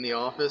walk in the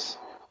office.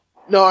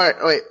 No, all right,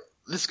 wait.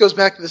 This goes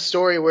back to the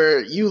story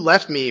where you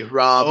left me,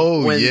 Rob.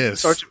 Oh, when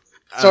yes.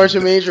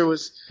 Sergeant Major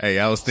was. Hey,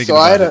 I was thinking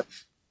about it.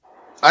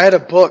 I had a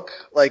book,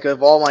 like,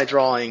 of all my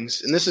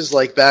drawings, and this is,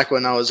 like, back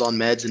when I was on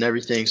meds and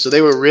everything, so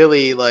they were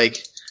really, like,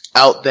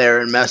 out there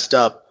and messed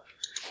up.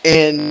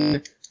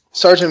 And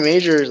Sergeant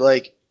Major,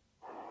 like,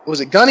 was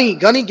it Gunny?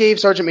 Gunny gave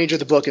Sergeant Major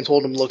the book and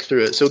told him to look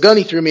through it. So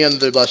Gunny threw me under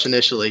the bus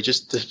initially,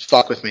 just to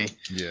fuck with me.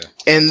 Yeah.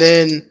 And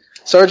then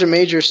Sergeant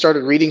Major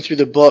started reading through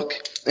the book,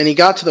 and he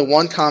got to the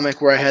one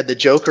comic where I had the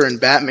Joker and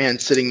Batman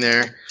sitting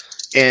there.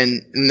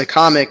 And in the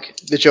comic,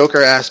 the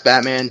Joker asked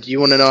Batman, "Do you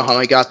want to know how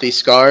I got these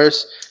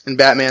scars?" And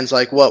Batman's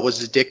like, "What, was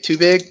his dick too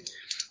big?"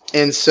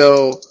 And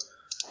so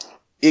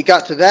it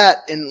got to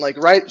that, and like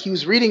he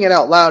was reading it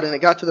out loud, and it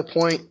got to the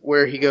point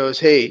where he goes,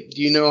 "Hey,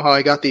 do you know how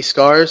I got these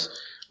scars?"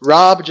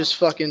 Rob just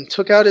fucking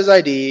took out his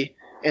ID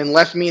and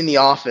left me in the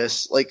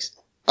office. Like,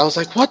 I was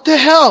like, "What the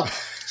hell?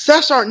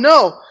 Staff Sergeant,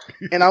 no!"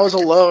 And I was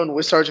alone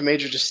with Sergeant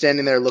Major just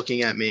standing there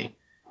looking at me.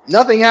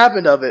 Nothing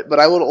happened of it, but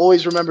I will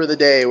always remember the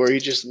day where he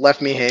just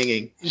left me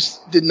hanging. He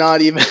just did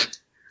not even,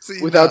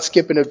 without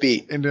skipping a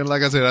beat. And then,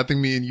 like I said, I think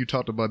me and you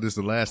talked about this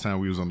the last time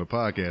we was on the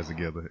podcast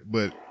together.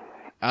 But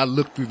I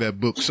looked through that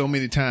book so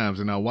many times,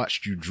 and I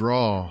watched you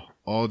draw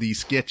all these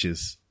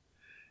sketches.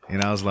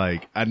 And I was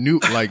like, I knew,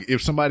 like,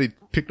 if somebody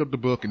picked up the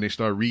book and they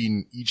started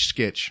reading each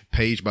sketch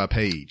page by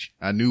page,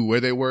 I knew where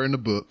they were in the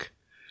book.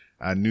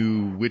 I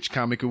knew which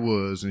comic it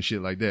was and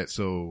shit like that.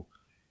 So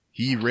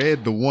he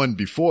read the one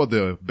before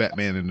the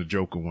Batman and the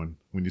Joker one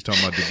when he's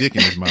talking about the dick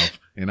in his mouth.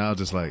 And I was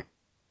just like,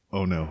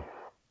 oh no.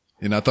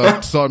 And I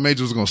thought Sergeant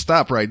Major was going to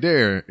stop right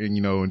there and,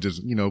 and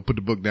just, put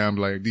the book down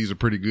like, these are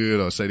pretty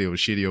good, or say they were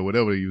shitty or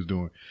whatever he was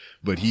doing.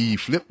 But he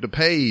flipped the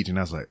page and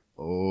I was like,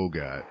 oh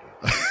God.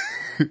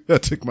 I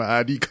took my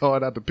ID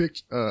card out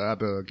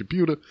the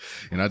computer,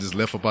 and I just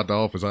left up out the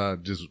office. I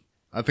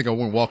think I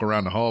wouldn't walk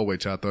around the hallway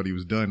till I thought he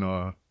was done,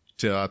 or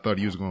till I thought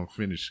he was going to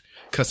finish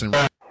cussing.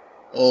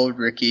 Old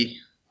Ricky.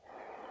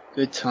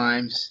 Good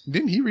times.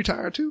 Didn't he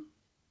retire too?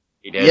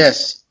 He did.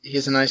 Yes, he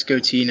has a nice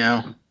goatee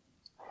now.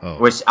 Oh.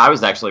 Which I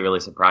was actually really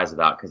surprised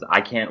about, because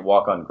I can't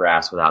walk on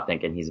grass without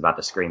thinking he's about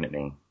to scream at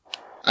me.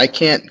 I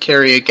can't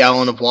carry a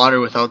gallon of water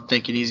without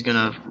thinking he's going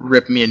to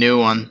rip me a new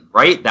one.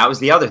 Right? That was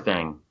the other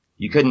thing.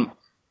 You couldn't...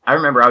 I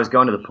remember I was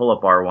going to the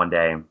pull-up bar one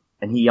day,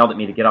 and he yelled at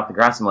me to get off the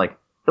grass. I'm like,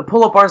 the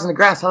pull-up bar's in the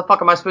grass. How the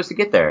fuck am I supposed to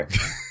get there?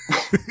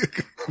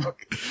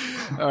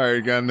 All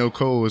right, got no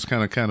Cole was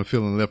kind of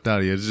feeling left out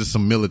of here. It's just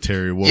some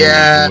military war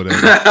yeah. or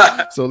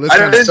whatever. So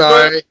let's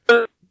sorry.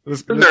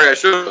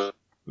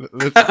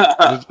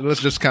 Let's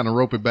just kind of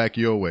rope it back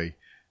your way.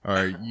 All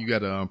right, you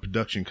got a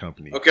production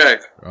company. Okay.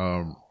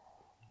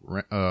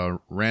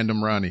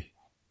 Random Ronnie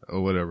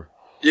or whatever.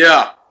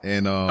 Yeah.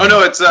 And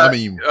it's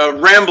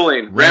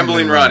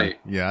Rambling Ronnie.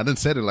 Yeah, I done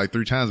said it like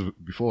 3 times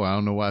before. I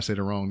don't know why I said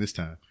it wrong this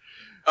time.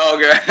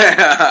 Okay.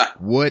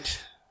 What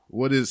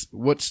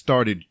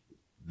started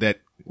that?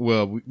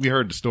 Well, we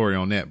heard the story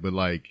on that, but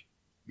like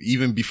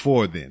even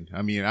before then,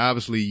 I mean,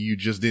 obviously you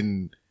just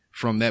didn't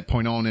from that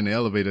point on in the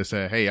elevator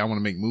say, "Hey, I want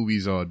to make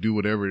movies or do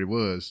whatever it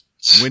was."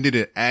 When did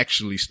it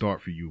actually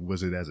start for you?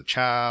 Was it as a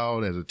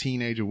child, as a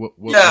teenager? What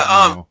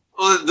Well,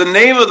 the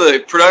name of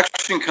the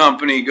production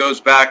company goes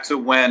back to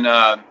when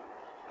I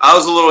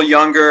was a little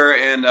younger,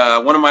 and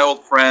one of my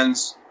old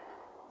friends,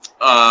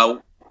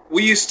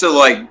 we used to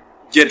like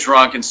get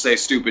drunk and say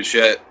stupid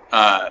shit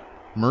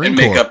and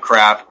make up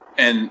crap,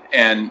 and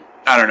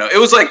I don't know. It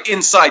was like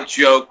inside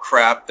joke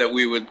crap that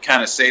we would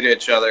kind of say to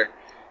each other,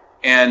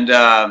 and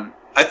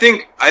I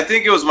think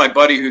it was my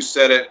buddy who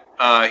said it.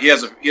 He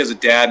has a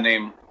dad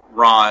named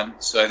Ron,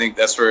 so I think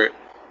that's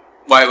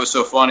why it was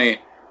so funny.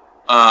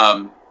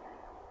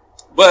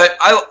 But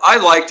I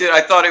liked it.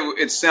 I thought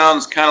it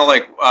sounds kind of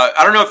like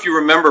I don't know if you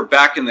remember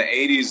back in the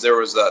 80s there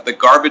was the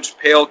Garbage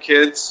Pail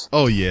Kids.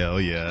 Oh yeah.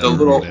 The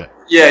little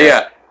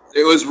yeah.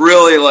 It was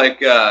really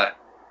like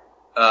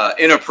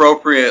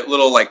inappropriate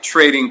little like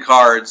trading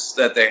cards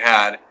that they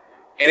had,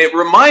 and it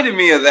reminded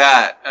me of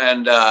that.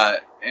 And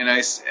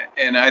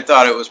I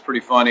thought it was pretty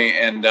funny,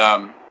 and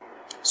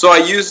so I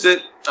used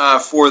it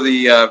for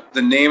the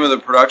name of the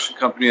production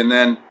company, and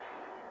then.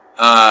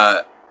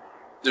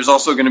 There's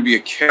also going to be a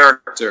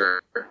character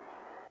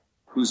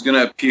who's going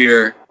to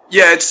appear.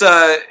 Yeah, it's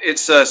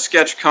a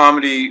sketch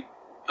comedy.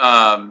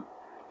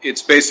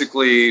 It's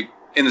basically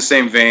in the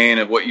same vein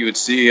of what you would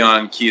see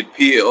on Key and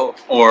Peele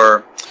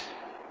or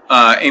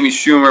Amy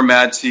Schumer,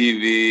 Mad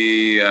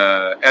TV,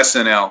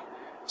 SNL.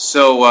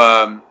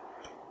 So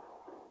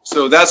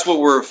that's what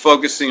we're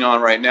focusing on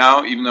right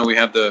now. Even though we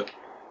have the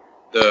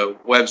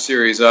web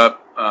series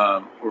up,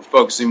 we're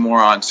focusing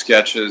more on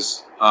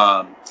sketches.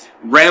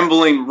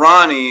 Rambling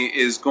Ronnie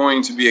is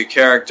going to be a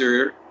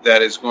character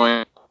that is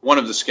one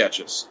of the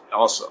sketches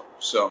also.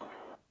 So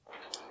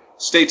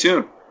stay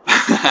tuned.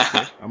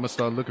 I'm gonna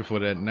start looking for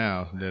that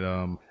now that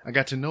I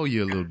got to know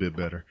you a little bit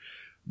better.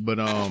 But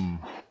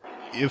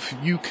if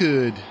you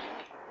could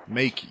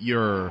make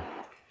your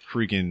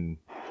freaking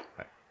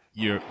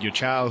your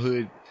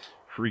childhood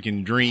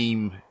freaking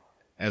dream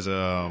as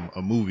a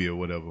movie or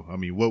whatever, I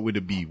mean, what would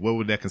it be? What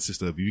would that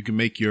consist of? If you can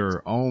make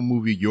your own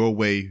movie your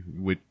way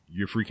with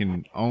your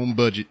freaking own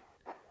budget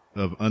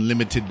of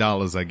unlimited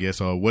dollars, I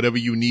guess, or whatever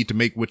you need to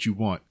make what you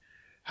want,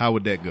 how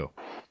would that go?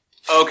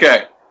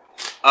 Okay.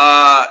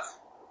 I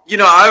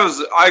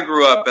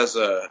grew up as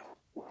a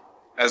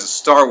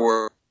Star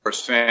Wars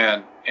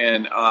fan,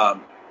 and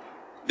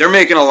they're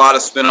making a lot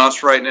of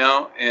spin-offs right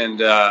now,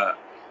 and I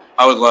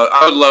would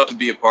love to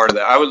be a part of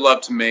that. I would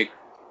love to make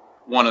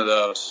one of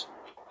those.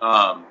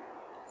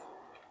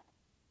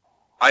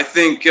 I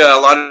think a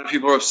lot of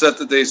people are upset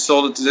that they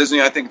sold it to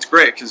Disney. I think it's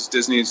great because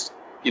Disney's,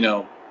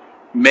 they're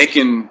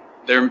making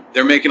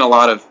a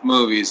lot of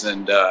movies,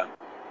 and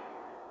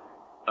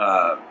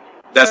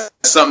that's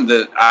something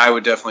that I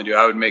would definitely do.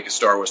 I would make a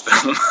Star Wars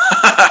film.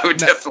 I would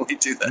definitely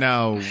do that.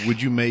 Now,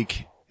 would you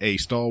make a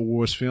Star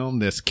Wars film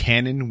that's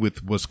canon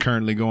with what's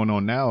currently going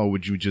on now, or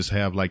would you just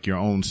have like your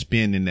own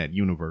spin in that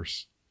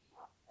universe?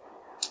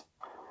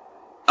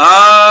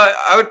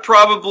 I'd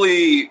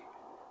probably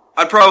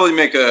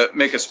make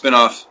a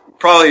spin-off.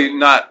 Probably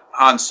not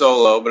Han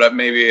Solo, but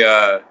maybe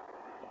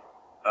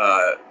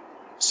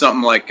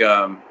something like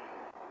a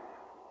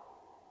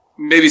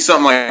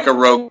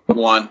Rogue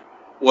One.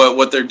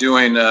 What they're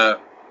doing, I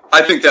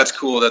think that's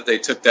cool that they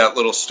took that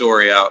little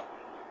story out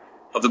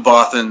of the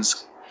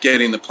Bothans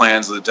getting the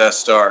plans of the Death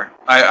Star.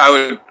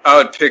 I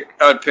would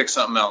pick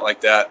something out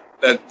like that.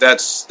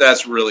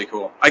 That's really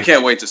cool. I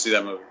can't wait to see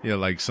that movie. Yeah,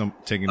 like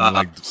taking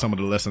like some of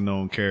the lesser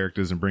known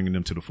characters and bringing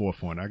them to the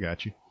forefront. I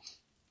got you.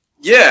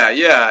 Yeah,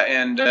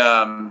 and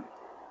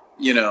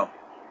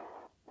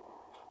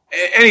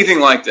anything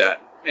like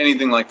that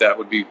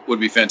would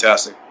be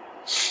fantastic.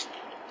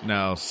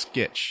 Now,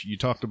 Sketch, you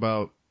talked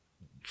about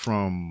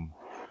from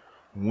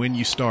when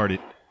you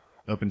started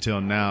up until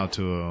now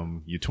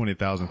to your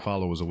 20,000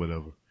 followers or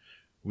whatever.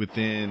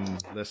 Within,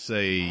 let's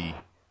say,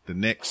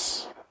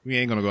 we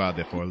ain't gonna go out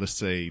there for it. Let's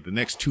say the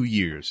next 2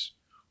 years,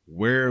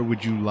 where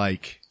would you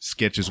like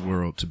Sketch's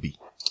World to be?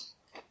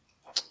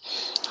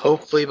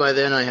 Hopefully by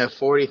then I have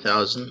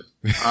 40,000.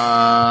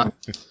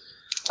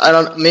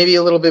 Maybe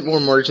a little bit more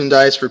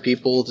merchandise for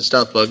people to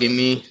stop bugging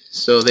me,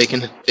 so they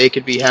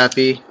could be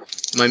happy.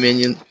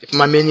 If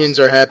my minions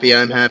are happy,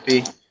 I'm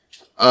happy.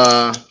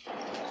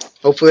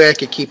 Hopefully I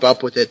could keep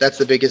up with it. That's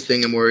the biggest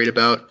thing I'm worried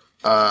about.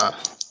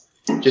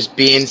 Just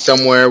being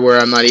somewhere where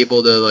I'm not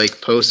able to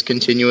like post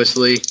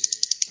continuously,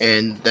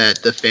 and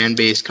that the fan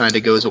base kind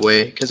of goes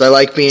away. Because I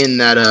like being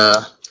that.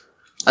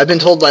 I've been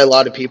told by a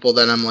lot of people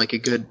that I'm like a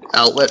good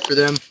outlet for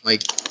them.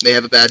 Like they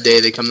have a bad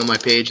day, they come to my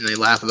page and they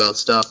laugh about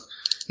stuff,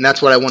 and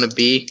that's what I want to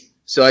be.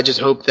 So I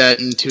just hope that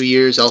in 2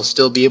 years I'll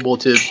still be able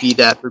to be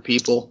that for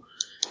people.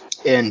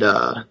 And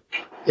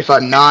if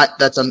I'm not,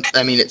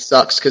 it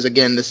sucks because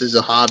again, this is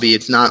a hobby.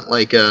 It's not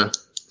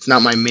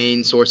my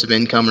main source of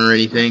income or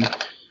anything.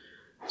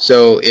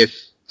 So if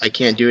I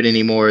can't do it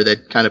anymore,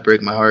 that kind of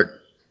breaks my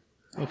heart.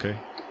 Okay.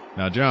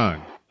 Now,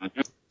 John,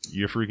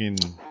 your freaking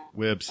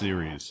web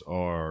series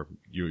or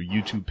your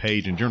YouTube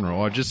page in general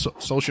or just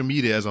social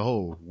media as a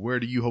whole,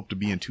 where do you hope to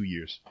be in 2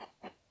 years?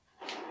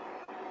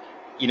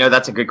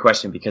 That's a good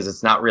question because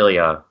it's not really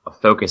a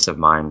focus of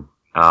mine.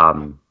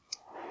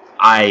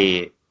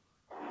 I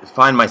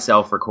find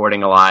myself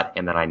recording a lot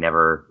and then I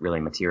never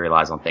really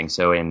materialize on things.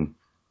 So in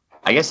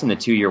the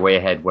 2 year way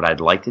ahead, what I'd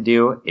like to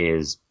do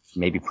is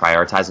maybe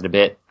prioritize it a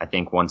bit. I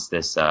think once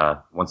this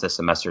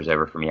semester is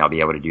over for me, I'll be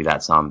able to do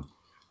that some.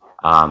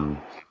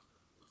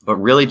 But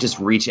really just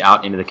reach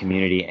out into the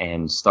community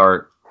and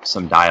start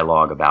some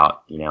dialogue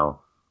about,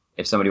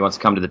 if somebody wants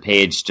to come to the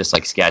page, just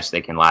like Sketch,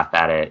 they can laugh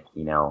at it.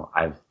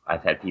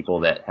 I've had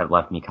people that have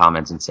left me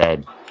comments and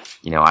said,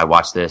 I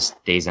watched this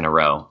days in a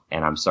row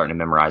and I'm starting to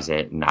memorize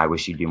it and I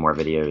wish you'd do more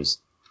videos.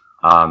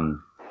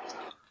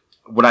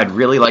 What I'd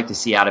really like to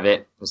see out of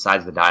it,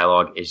 besides the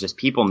dialogue, is just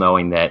people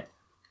knowing that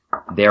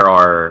there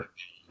are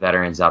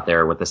veterans out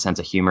there with a sense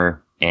of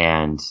humor,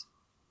 and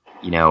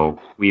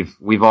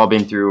we've all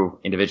been through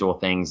individual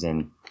things,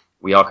 and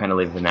we all kind of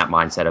live in that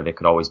mindset of it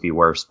could always be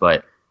worse.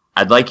 But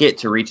I'd like it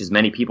to reach as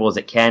many people as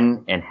it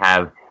can and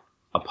have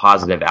a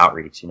positive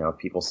outreach. If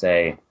people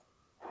say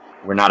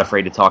we're not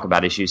afraid to talk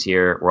about issues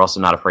here, we're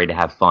also not afraid to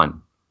have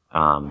fun.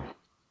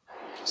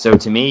 So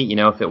to me,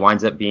 if it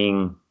winds up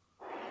being,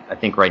 I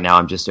think right now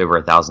I'm just over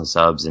 1,000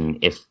 subs, and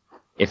if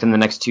in the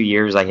next 2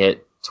 years I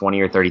hit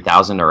 20 or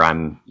 30,000, or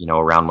I'm,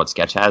 around what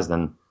Sketch has,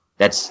 then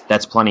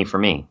that's plenty for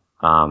me.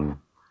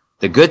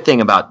 The good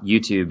thing about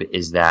YouTube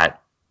is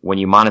that when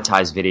you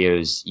monetize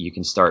videos, you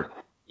can start,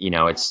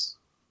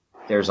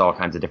 there's all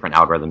kinds of different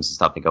algorithms and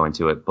stuff that go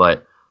into it,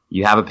 but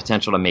you have a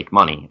potential to make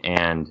money.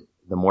 And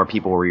the more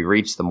people we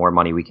reach, the more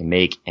money we can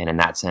make. And in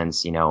that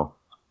sense,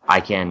 I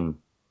can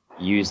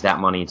use that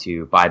money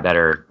to buy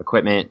better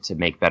equipment, to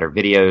make better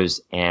videos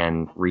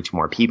and reach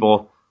more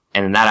people.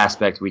 And in that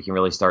aspect, we can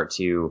really start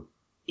to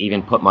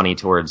even put money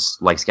towards,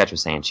 like Sketch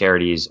was saying,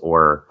 charities,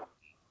 or,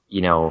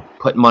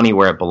 put money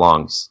where it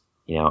belongs,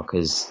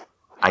 because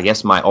I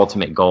guess my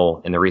ultimate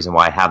goal and the reason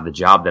why I have the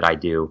job that I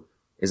do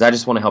is I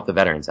just want to help the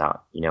veterans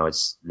out.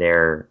 It's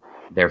their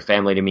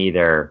family to me.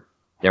 They're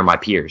my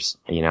peers.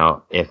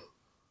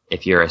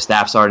 If you're a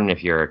staff sergeant,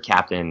 if you're a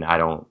captain, I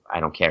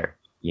don't care.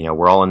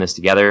 We're all in this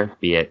together,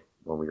 be it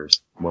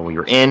when we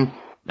were in,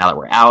 now that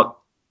we're out.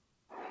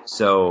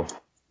 So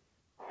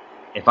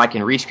if I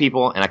can reach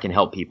people and I can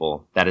help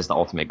people, that is the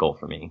ultimate goal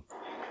for me.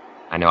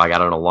 I know I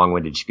got on a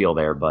long-winded spiel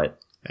there, but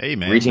hey,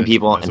 man, reaching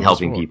people and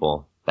helping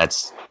people,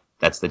 that's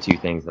the two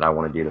things that I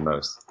want to do the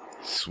most.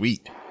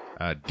 Sweet.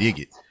 I dig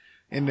it.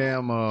 And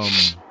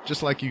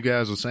just like you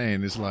guys were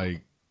saying, it's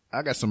like,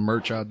 I got some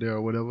merch out there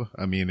or whatever.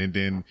 And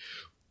then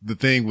the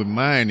thing with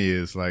mine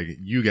is like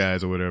you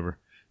guys or whatever.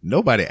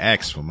 Nobody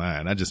asked for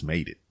mine. I just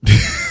made it.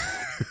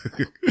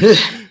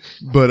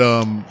 But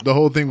the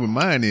whole thing with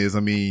mine is, I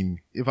mean,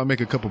 if I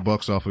make a couple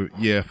bucks off of it,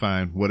 yeah,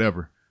 fine,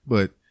 whatever.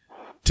 But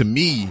to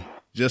me,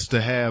 just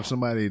to have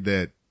somebody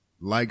that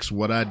likes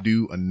what I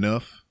do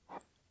enough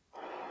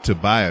to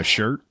buy a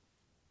shirt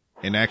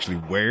and actually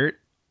wear it,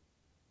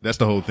 that's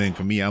the whole thing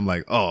for me. I'm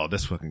like, oh,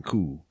 that's fucking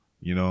cool.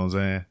 You know what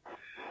I'm saying?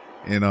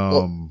 And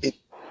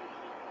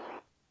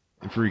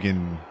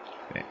freaking,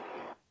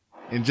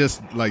 and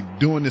just like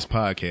doing this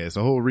podcast,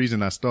 the whole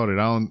reason I started,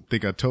 I don't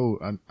think I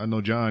told, I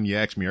know John, you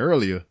asked me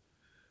earlier,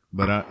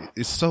 but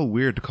it's so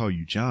weird to call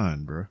you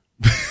John, bro.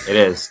 It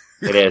is.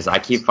 It is. I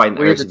keep fighting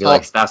the urge to be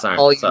like, that's not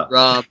call you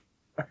Rob.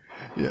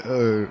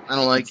 Yeah, I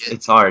don't like it.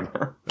 It's hard.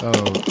 But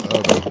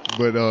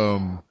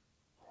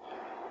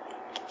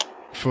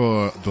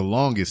for the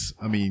longest,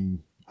 I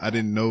mean, I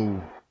didn't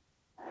know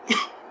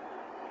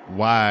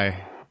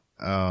why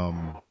I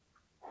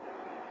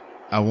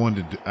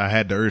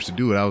had the urge to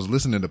do it. I was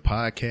listening to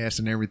podcasts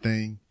and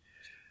everything,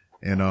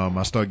 and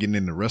I started getting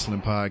into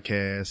wrestling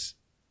podcasts.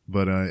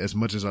 But as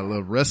much as I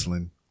love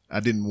wrestling, I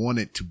didn't want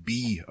it to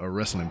be a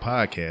wrestling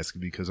podcast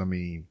because, I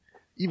mean,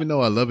 even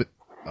though I love it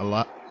a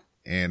lot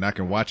and I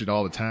can watch it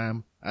all the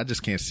time, I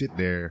just can't sit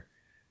there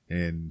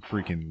and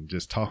freaking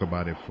just talk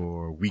about it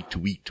for week to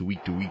week to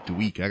week to week to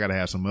week. I got to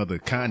have some other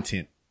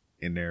content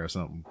in there or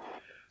something.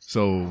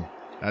 So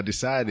I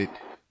decided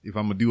if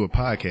I'm going to do a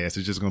podcast,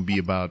 it's just going to be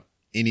about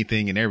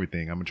anything and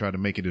everything. I'm going to try to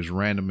make it as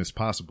random as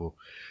possible.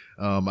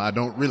 I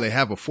don't really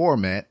have a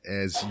format,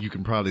 as you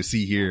can probably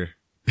see here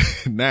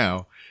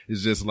now.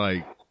 It's just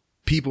like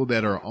people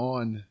that are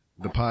on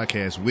the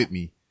podcast with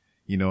me,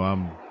 you know,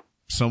 I'm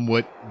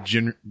somewhat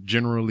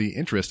generally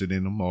interested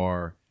in them,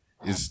 or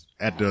is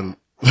at the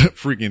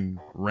freaking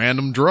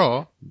random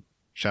draw.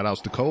 Shout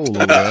outs to Cole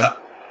over there.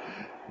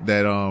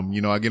 That,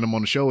 you know, I get them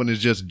on the show and it's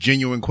just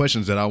genuine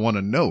questions that I want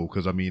to know.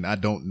 Cause I mean, I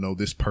don't know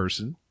this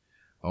person,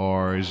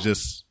 or it's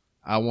just,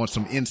 I want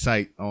some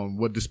insight on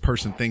what this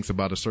person thinks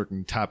about a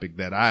certain topic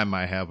that I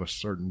might have a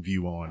certain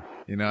view on.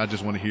 You know, I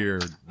just want to hear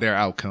their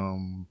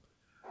outcome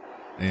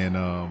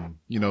and,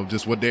 you know,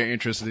 just what they're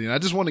interested in. I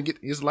just want to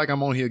it's like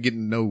I'm on here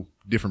getting to know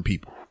different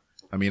people.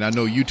 I mean, I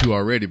know you two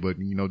already, but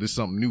you know, this is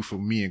something new for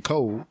me and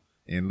Cole.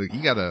 And look,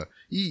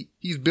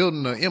 he's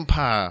building an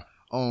empire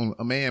on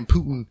a man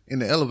Putin in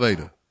the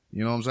elevator.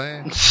 You know what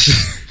I'm saying?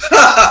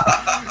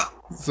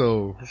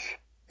 So,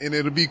 and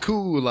it'll be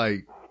cool,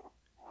 like,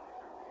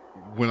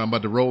 when I'm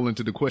about to roll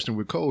into the question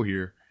with Cole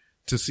here,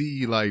 to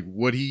see like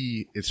what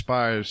he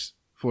aspires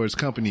for his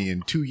company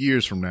in 2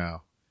 years from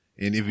now.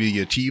 And if he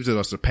achieves it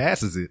or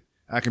surpasses it,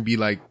 I can be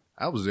like,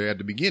 I was there at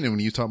the beginning when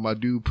he was talking about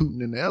dude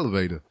Putin in the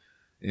elevator.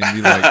 And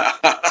be like,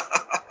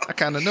 I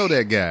kind of know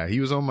that guy. He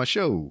was on my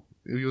show.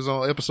 He was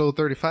on episode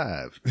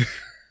 35.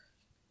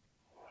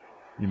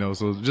 You know,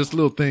 so just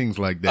little things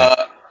like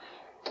that.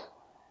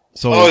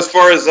 So, as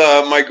far as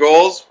my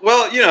goals,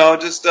 well, you know,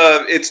 just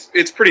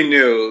it's pretty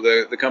new.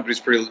 The company's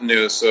pretty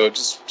new, so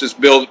just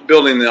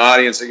building the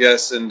audience, I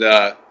guess, and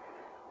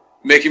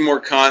making more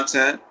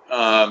content.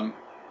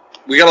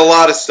 We got a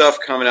lot of stuff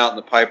coming out in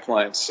the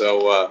pipeline,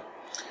 so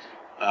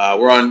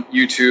we're on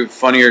YouTube,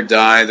 Funny or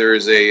Die.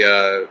 There's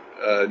a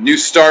new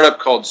startup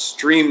called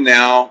Stream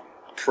Now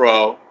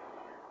Pro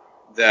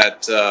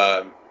that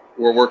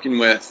we're working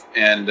with,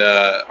 and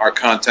our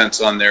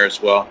content's on there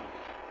as well.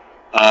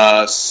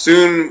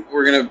 Soon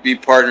we're going to be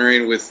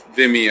partnering with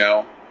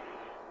Vimeo,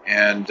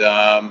 and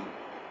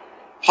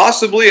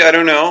possibly, I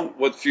don't know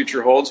what the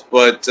future holds,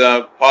 but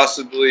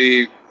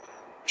possibly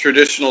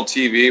traditional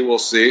TV, we'll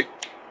see.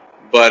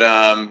 But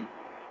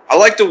I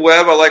like the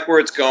web, I like where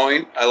it's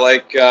going. I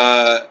like,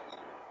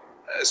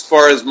 as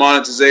far as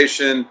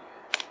monetization,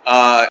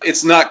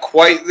 it's not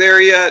quite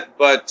there yet,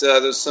 but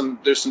there's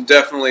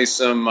definitely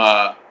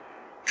some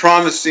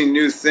promising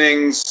new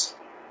things.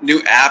 New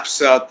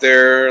apps out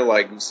there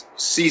like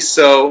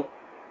CISO,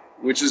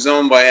 which is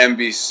owned by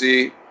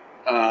NBC.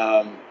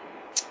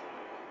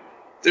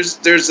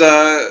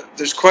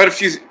 There's quite a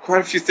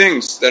few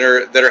things that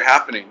are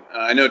happening.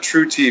 I know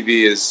True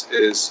TV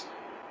is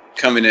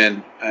coming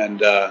in, and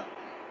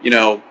you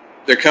know,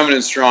 they're coming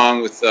in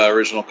strong with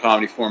original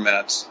comedy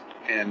formats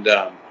and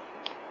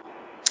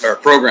or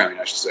programming,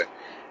 I should say.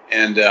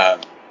 And to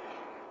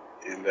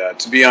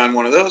be on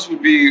one of those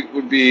would be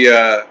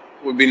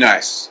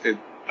nice.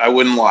 I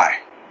wouldn't lie.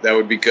 That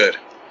would be good.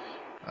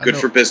 Good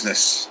for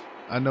business.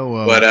 I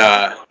know. But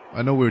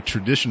I know we're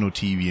traditional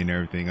TV and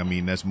everything. I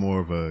mean, that's more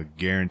of a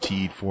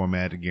guaranteed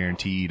format,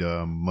 guaranteed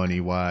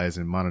money wise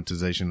and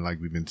monetization, like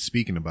we've been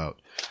speaking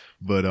about.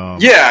 But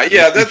that's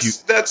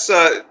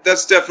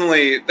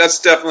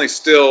definitely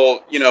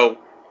still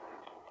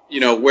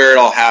where it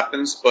all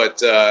happens. But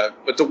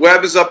the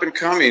web is up and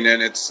coming,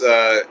 and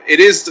it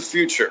is the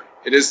future.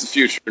 It is the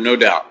future, no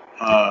doubt.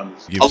 A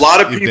lot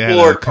of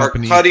people are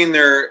cutting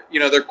their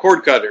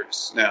cord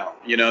cutters now.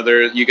 You know,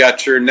 you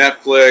got your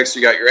Netflix,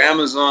 you got your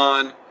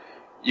Amazon,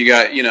 you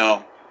got,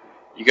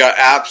 You got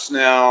apps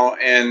now,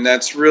 and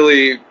that's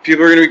really,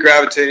 people are going to be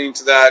gravitating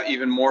to that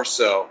even more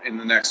so in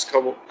the next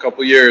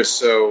couple years.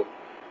 So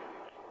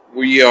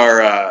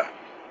we're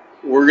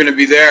going to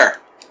be there.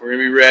 We're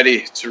going to be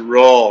ready to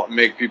roll and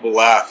make people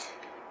laugh.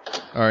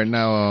 All right.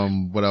 Now,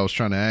 what I was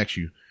trying to ask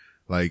you,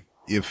 like,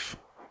 if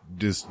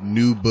this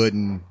new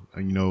button,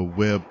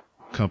 web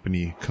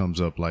company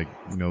comes up, like,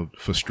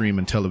 for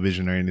streaming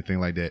television or anything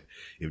like that,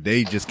 if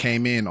they just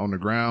came in on the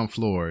ground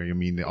floor, I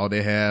mean, all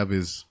they have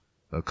is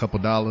a couple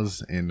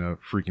dollars and a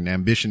freaking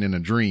ambition and a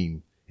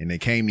dream, and they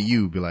came to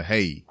you, be like,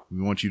 hey,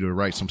 we want you to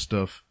write some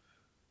stuff,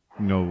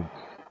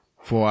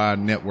 for our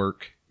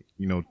network,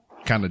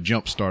 kind of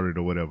jump started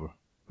or whatever.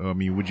 I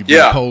mean, would you be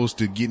opposed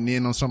to getting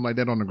in on something like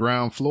that on the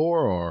ground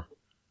floor, or?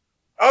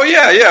 Oh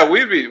yeah,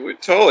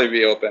 we'd totally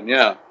be open.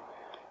 Yeah.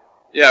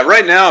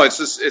 Right now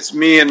it's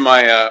me and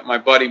my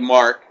buddy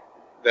Mark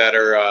that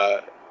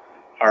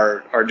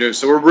are doing.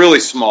 So we're really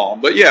small,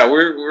 but yeah,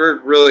 we're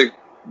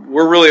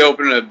really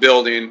open to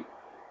building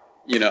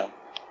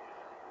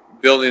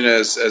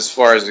as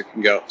far as it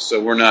can go. So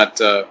we're not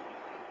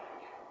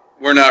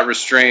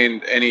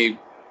restrained in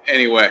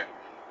any way.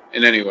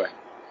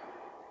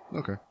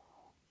 Okay.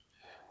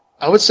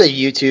 I would say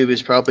YouTube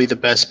is probably the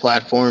best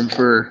platform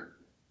for,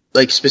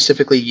 like,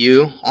 specifically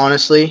you,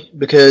 honestly,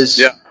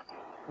 because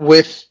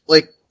with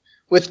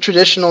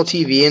traditional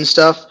TV and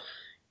stuff,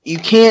 you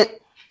can't,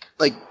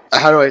 like,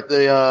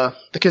 the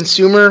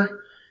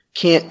consumer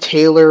can't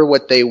tailor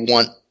what they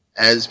want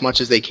as much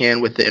as they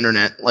can with the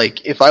internet.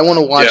 Like, if I want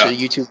to watch a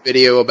YouTube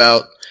video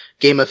about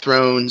Game of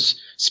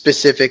Thrones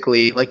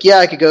specifically, like,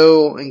 I could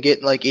go and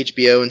get, like,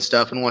 HBO and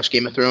stuff and watch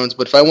Game of Thrones,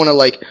 but if I want to,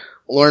 like,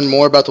 learn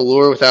more about the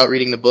lore without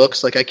reading the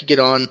books, like, I could get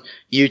on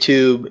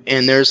YouTube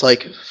and there's,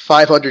 like,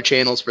 500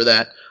 channels for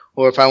that.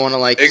 Or if I want to,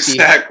 like, see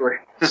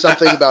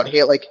something about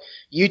like,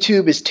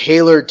 YouTube is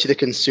tailored to the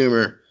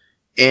consumer,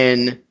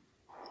 and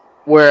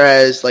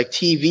whereas, like,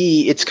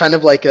 TV, it's kind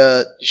of like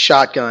a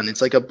shotgun.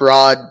 It's like a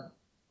broad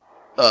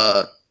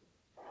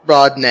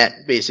net,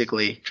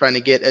 basically, trying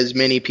to get as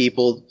many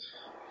people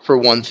for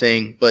one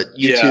thing. But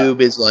YouTube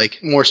is,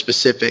 like, more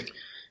specific.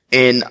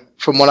 And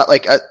from what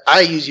I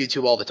use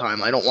YouTube all the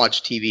time. I don't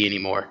watch TV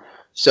anymore.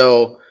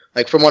 So,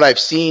 like, from what I've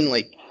seen,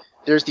 like,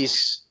 there's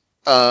these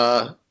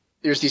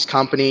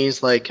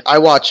companies, like, I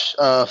watch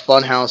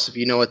Funhouse, if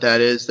you know what that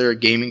is. They're a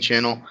gaming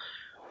channel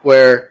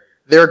where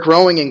they're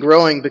growing and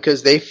growing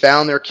because they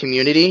found their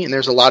community, and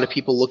there's a lot of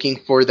people looking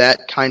for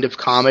that kind of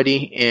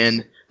comedy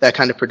and that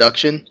kind of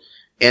production,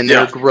 and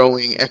they're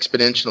growing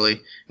exponentially.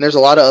 And there's a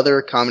lot of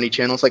other comedy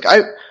channels. Like,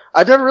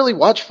 I've never really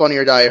watched Funny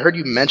or Die. I heard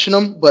you mention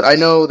them, but I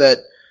know that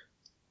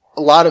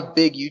a lot of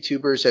big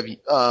YouTubers have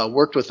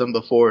worked with them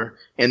before,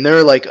 and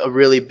they're, like, a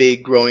really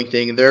big growing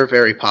thing, and they're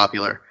very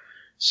popular.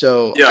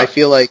 So I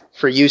feel like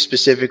for you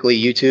specifically,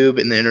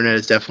 YouTube and the internet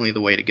is definitely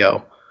the way to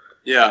go.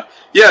 Yeah,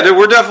 dude,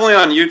 we're definitely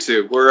on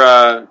YouTube. We're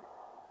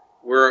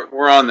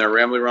on there,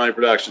 Rambling Ronnie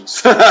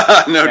Productions,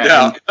 no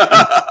doubt.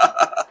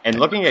 And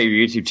looking at your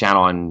YouTube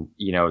channel and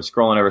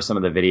scrolling over some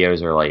of the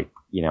videos, or, like,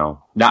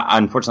 not,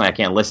 unfortunately I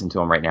can't listen to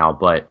them right now,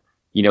 but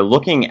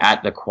looking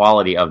at the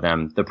quality of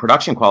them, the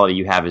production quality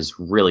you have is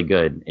really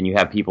good, and you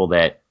have people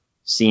that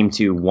seem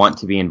to want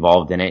to be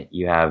involved in it.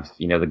 You have,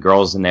 the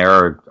girls in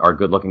there are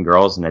good looking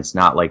girls, and it's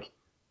not like,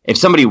 if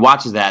somebody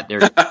watches that, they're,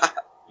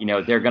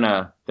 they're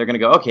gonna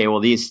go, okay, well,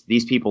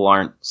 these people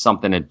aren't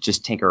something to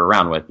just tinker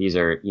around with. These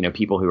are,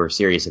 people who are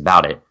serious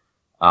about it.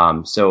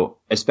 So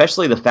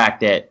especially the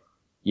fact that,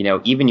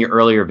 even your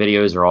earlier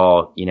videos are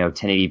all,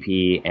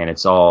 1080p, and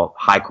it's all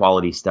high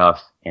quality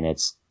stuff. And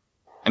it's,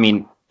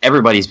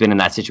 everybody's been in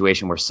that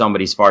situation where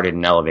somebody's farted in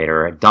an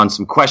elevator or done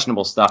some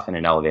questionable stuff in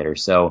an elevator.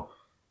 So,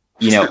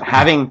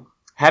 having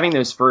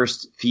those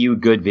first few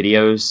good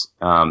videos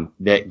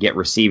that get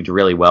received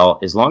really well,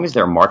 as long as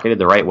they're marketed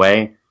the right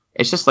way,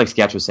 it's just like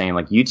Sketch was saying,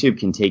 like, YouTube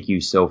can take you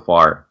so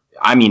far.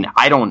 I'm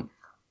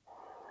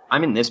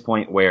in this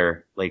point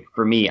where, like,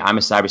 for me, I'm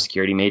a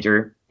cybersecurity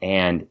major,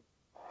 and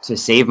to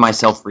save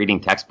myself reading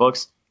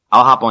textbooks,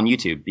 I'll hop on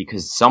YouTube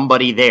because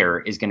somebody there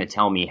is going to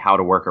tell me how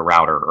to work a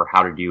router or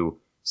how to do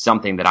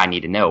something that I need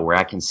to know, where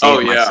I can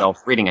save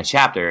myself reading a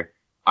chapter.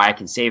 I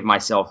can save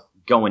myself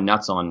going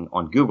nuts on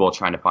Google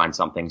trying to find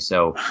something.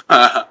 So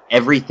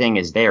everything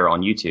is there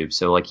on YouTube.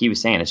 So, like he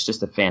was saying, it's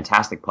just a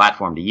fantastic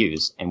platform to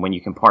use. And when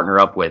you can partner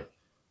up with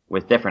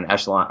different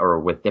echelon or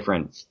with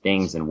different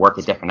things and work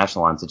at different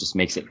echelons, it just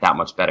makes it that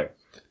much better.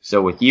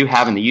 So with you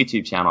having the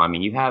YouTube channel,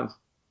 you have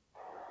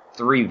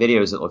 3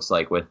 videos, it looks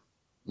like, with,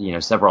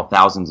 several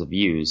thousands of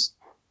views.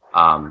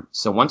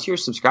 So once your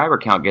subscriber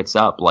count gets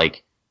up,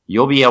 like,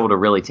 you'll be able to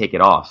really take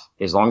it off.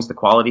 As long as the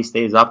quality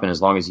stays up and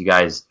as long as you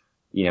guys,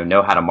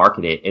 know how to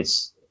market it,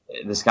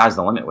 the sky's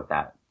the limit with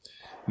that.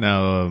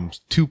 Now,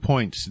 2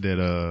 points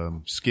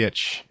that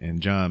Sketch and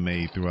John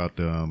made throughout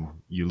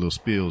your little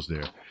spills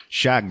there.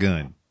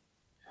 Shotgun.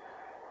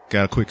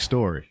 Got a quick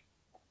story.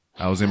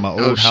 I was in my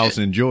old house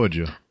in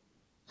Georgia,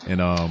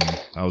 and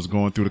I was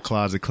going through the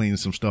closet cleaning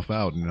some stuff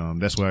out,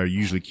 and that's where I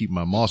usually keep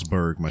my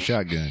Mossberg, my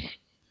shotgun.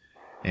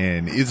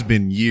 And it's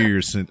been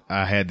years since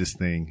I had this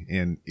thing,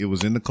 and it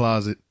was in the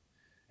closet,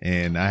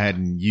 and I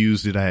hadn't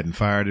used it. I hadn't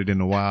fired it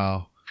in a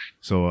while.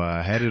 So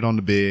I had it on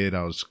the bed.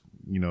 I was,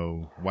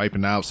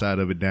 wiping the outside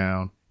of it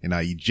down, and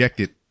I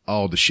ejected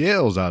all the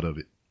shells out of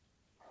it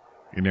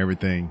and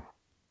everything.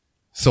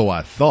 So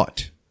I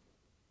thought.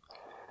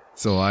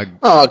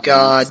 Oh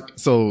God.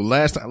 So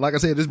last time, like I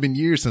said, it's been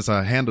years since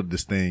I handled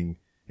this thing,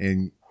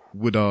 and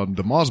with,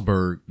 the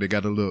Mossberg, they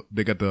got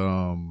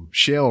the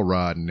shell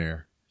rod in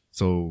there.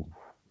 So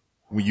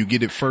when you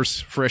get it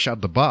fresh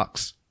out the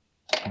box,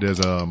 there's,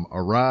 a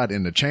rod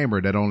in the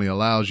chamber that only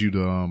allows you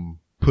to,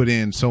 put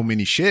in so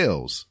many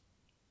shells.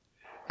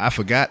 I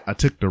forgot I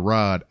took the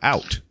rod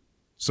out.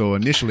 So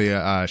initially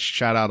I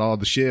shot out all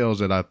the shells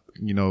that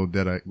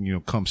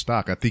come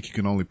stock. I think you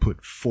can only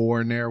put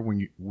 4 in there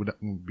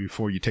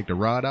before you take the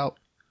rod out.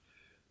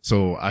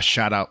 So I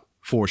shot out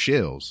 4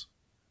 shells.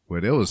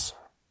 Well, there was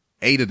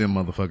 8 of them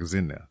motherfuckers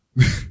in there.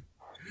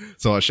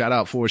 So I shot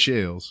out 4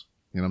 shells,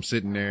 and I'm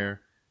sitting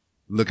there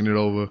looking it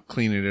over,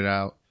 cleaning it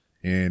out,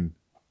 and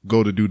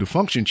go to do the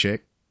function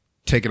check,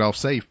 take it off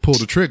safe, pull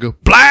the trigger,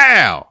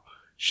 blow!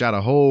 Shot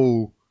a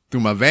hole through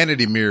my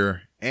vanity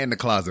mirror and the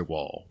closet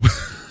wall.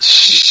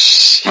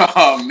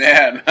 Oh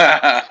man.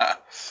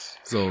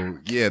 So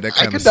yeah, that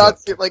kind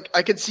of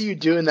I could see you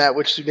doing that,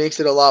 which makes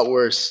it a lot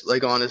worse,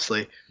 like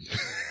honestly.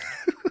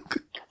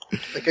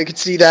 Like I could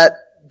see that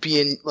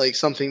being like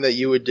something that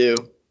you would do.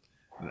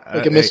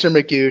 Like a Mr.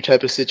 Magoo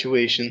type of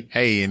situation.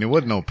 Hey, and it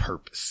wasn't no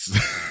purpose.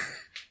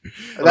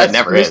 That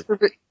never is.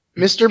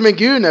 Mr.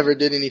 Magoo never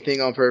did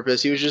anything on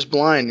purpose. He was just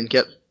blind and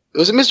kept.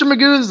 Was it Mr.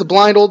 Magoo? Is the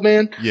blind old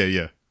man?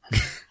 Yeah.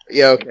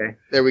 Yeah. Okay.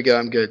 There we go.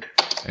 I'm good.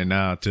 And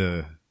now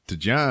to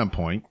John's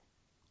point,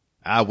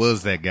 I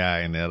was that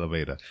guy in the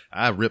elevator.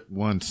 I ripped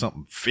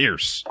something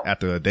fierce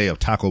after a day of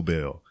Taco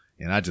Bell,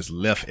 and I just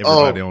left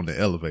everybody on the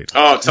elevator.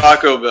 Oh,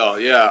 Taco Bell.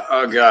 Yeah.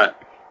 Oh God.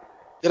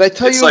 Did I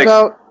tell you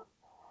about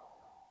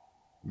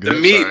the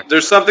meat? Sorry.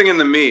 There's something in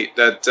the meat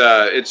that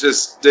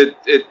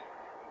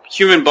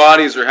human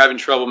bodies are having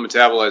trouble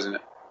metabolizing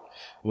it.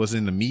 What's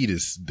in the meat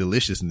is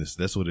deliciousness.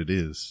 That's what it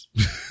is.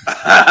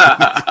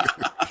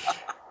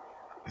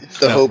 It's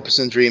the hopes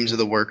and dreams of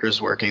the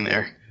workers working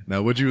there.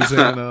 Now, what you were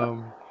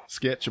saying,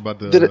 Sketch, about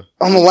the...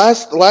 on the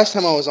last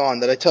time I was on,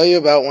 did I tell you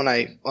about when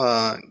I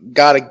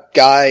got a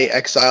guy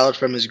exiled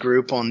from his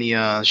group on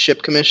the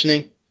ship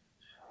commissioning?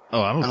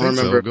 Oh, I don't think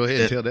so. Go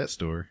ahead and tell that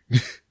story.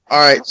 All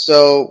right,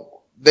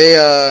 so they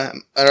at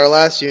our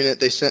last unit,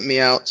 they sent me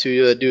out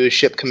to do a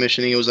ship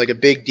commissioning. It was like a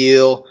big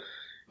deal.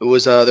 It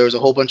was there was a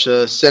whole bunch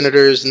of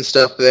senators and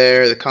stuff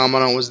there. The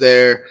commandant was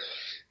there,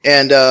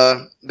 and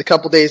the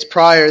couple days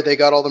prior, they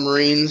got all the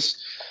Marines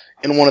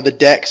in one of the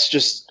decks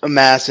just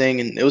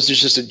amassing, and it was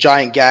just a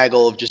giant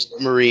gaggle of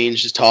just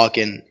Marines just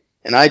talking.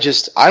 And I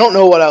don't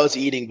know what I was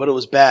eating, but it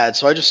was bad.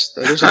 So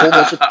there's a whole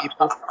bunch of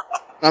people.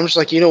 And I'm just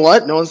like, you know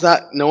what? No one's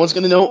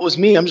going to know it was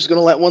me. I'm just going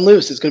to let one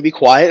loose. It's going to be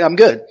quiet. I'm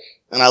good.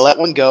 And I let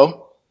one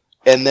go.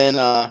 And then,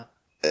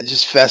 it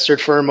just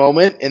festered for a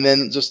moment. And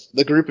then just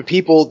the group of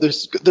people,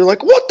 they're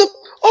like, what the,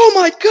 oh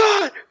my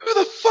God, who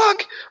the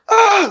fuck?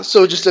 Ah!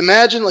 So just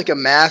imagine like a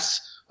mass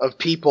of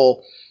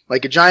people,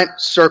 like a giant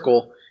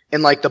circle,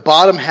 and like the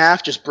bottom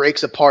half just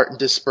breaks apart and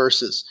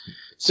disperses.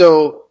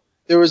 So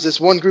there was this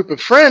one group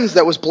of friends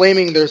that was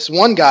blaming this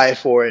one guy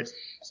for it.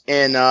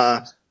 And,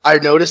 I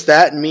noticed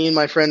that, and me and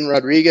my friend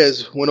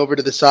Rodriguez went over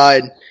to the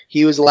side.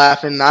 He was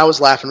laughing, and I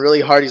was laughing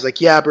really hard. He's like,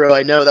 yeah, bro,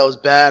 I know that was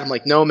bad. I'm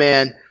like, no,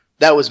 man,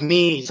 that was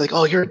me. He's like,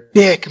 oh, you're a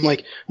dick. I'm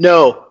like,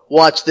 no,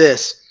 watch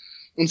this.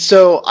 And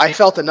so I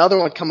felt another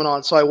one coming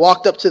on. So I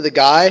walked up to the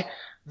guy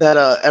that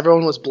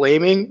everyone was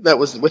blaming that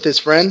was with his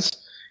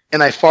friends,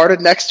 and I farted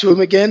next to him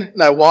again,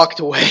 and I walked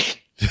away.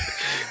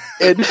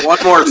 And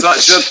one more time,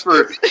 just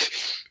for...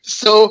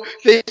 So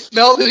they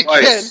smelled it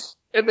again.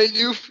 And they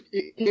knew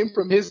it came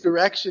from his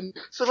direction.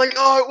 So like,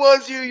 oh, it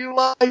was you, you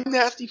lying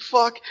nasty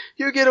fuck.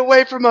 You get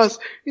away from us.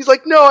 He's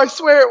like, no, I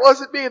swear it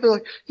wasn't me. They're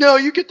like, no,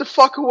 you get the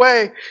fuck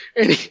away.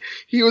 And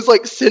he was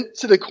like sent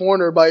to the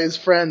corner by his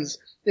friends.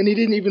 And he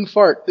didn't even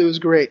fart. It was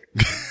great.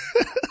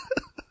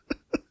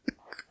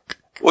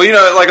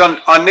 Well, like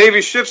on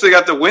Navy ships, they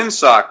got the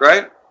windsock,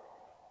 right?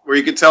 Where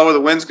you can tell where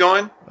the wind's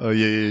going? Oh,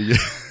 yeah.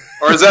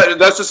 Or is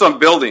that's just on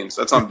buildings?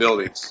 That's on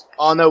buildings.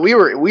 Oh no, we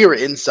were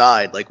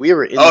inside. Like we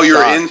were inside. Oh, you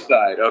were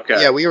inside.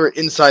 Okay. Yeah, we were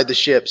inside the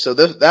ship. So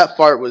that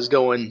fart was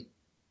going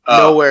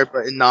nowhere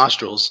but in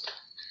nostrils.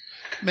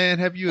 Man,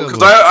 have you ever?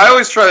 Because I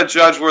always try to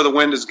judge where the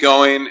wind is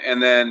going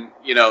and then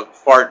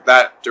fart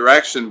that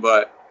direction.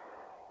 But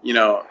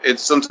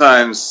it's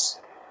sometimes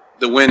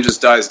the wind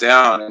just dies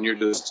down and you're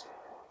just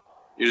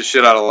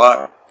shit out of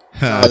luck.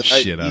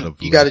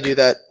 You got to do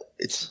that.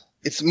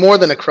 It's more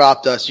than a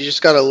crop dust. You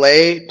just gotta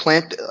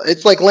plant.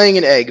 It's like laying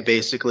an egg,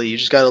 basically. You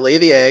just gotta lay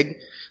the egg,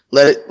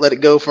 let it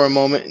go for a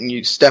moment, and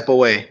you step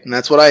away. And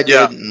that's what I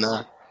did. Yeah. And,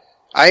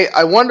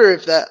 I wonder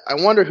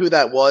who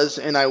that was,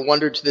 and I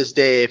wonder to this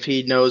day if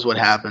he knows what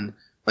happened.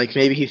 Like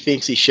maybe he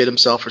thinks he shit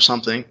himself or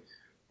something.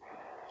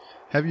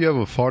 Have you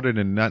ever farted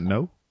and not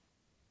know?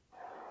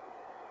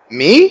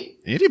 Me?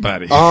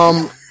 Anybody?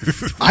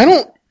 I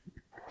don't.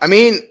 I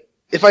mean,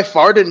 if I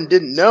farted and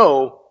didn't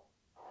know,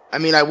 I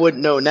mean, I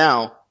wouldn't know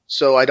now,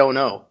 so I don't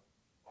know.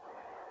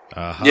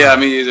 Uh-huh. Yeah,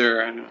 me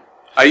either.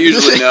 I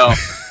usually know.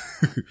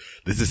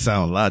 This is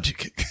sound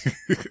logic.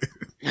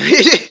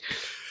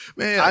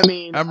 Man, I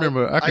mean, I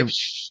remember. I can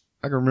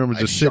remember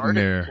just sitting farted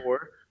there.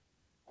 before.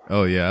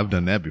 Oh yeah, I've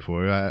done that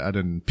before. I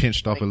done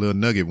pinched off a little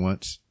nugget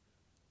once.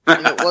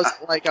 And it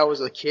wasn't like I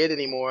was a kid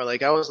anymore.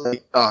 Like I was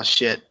like, oh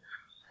shit.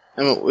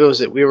 I mean, what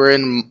was it? We were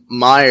in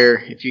Meyer.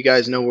 If you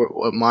guys know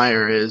what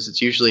Meyer is,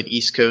 it's usually an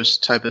East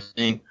Coast type of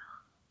thing.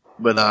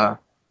 But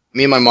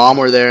me and my mom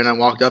were there, and I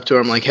walked up to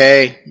her. I'm like,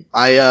 hey,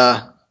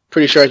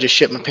 pretty sure I just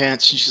shit my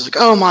pants. And she's like,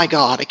 oh my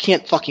god, I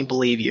can't fucking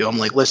believe you. I'm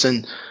like,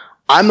 listen,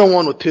 I'm the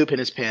one with poop in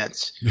his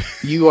pants.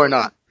 You are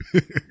not.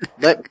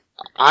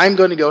 I'm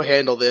going to go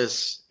handle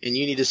this, and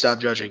you need to stop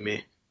judging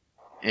me.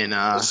 And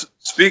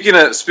speaking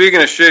of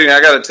shitting,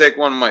 I got to take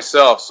one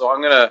myself, so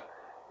I'm gonna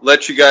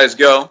let you guys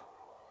go.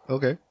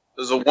 Okay. It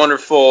was a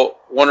wonderful,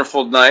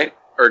 wonderful night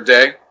or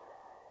day.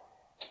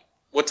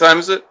 What time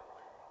is it?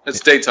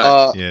 It's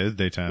daytime. Yeah, it's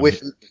daytime.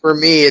 For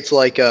me, it's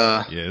like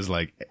yeah, it's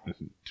like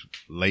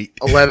late.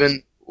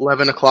 11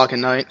 o'clock at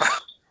night.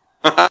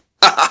 I'm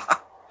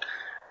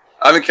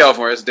in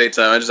California. It's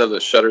daytime. I just have the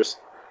shutters.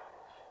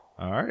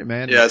 All right,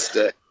 man. Yeah, it's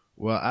day.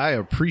 Well, I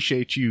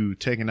appreciate you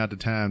taking out the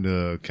time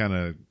to kind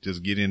of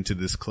just get into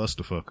this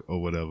clusterfuck or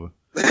whatever.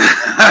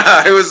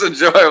 It was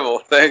enjoyable.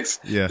 Thanks.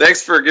 Yeah.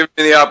 Thanks for giving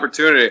me the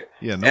opportunity.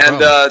 Yeah, no and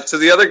problem. To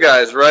the other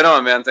guys, right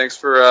on, man. Thanks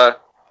for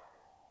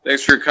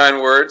your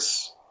kind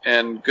words,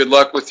 and good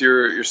luck with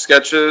your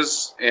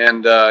sketches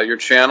and your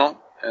channel.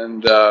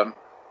 And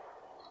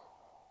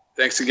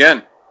thanks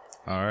again.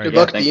 All right. Good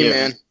luck to you,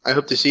 man. I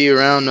hope to see you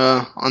around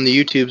on the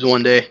YouTubes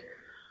one day.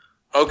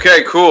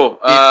 Okay, cool. Be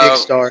a big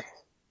star.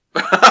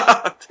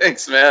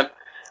 Thanks, man.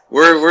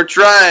 We're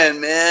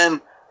trying,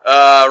 man.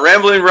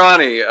 Rambling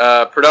Ronnie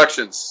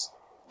Productions,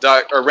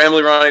 or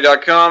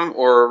RamblingRonnie.com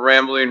or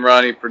Rambling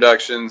Ronnie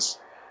Productions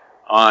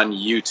on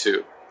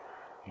YouTube.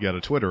 You got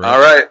a Twitter, right? All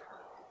right,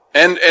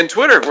 and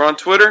Twitter. We're on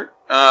Twitter.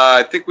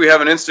 I think we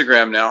have an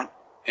Instagram now,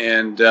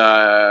 and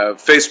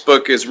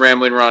Facebook is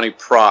Rambling Ronnie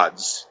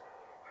Prods.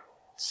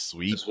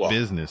 Sweet well.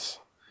 business.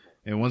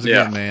 And once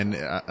again, man,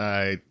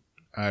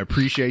 I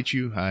appreciate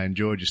you. I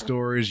enjoyed your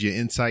stories, your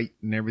insight,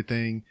 and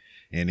everything.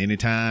 And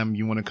anytime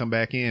you want to come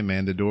back in,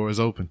 man, the door is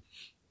open.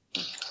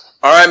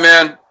 All right,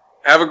 man.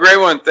 Have a great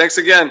one. Thanks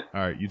again.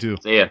 All right, you too.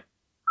 See ya.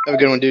 Have a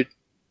good one, dude.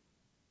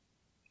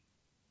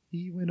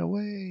 He went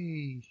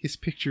away. His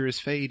picture is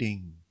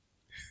fading.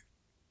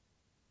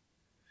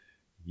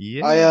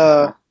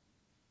 Yeah.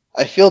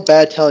 I feel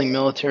bad telling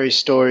military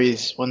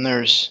stories when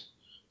there's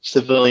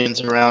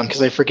civilians around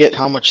because I forget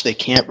how much they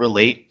can't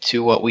relate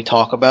to what we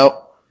talk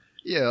about.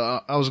 Yeah,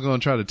 I was going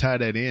to try to tie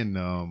that in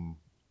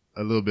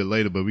a little bit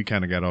later, but we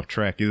kind of got off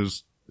track. It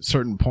was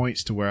certain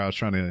points to where I was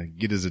trying to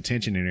get his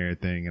attention and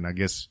everything, and I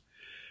guess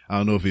I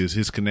don't know if it was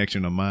his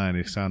connection or mine.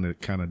 It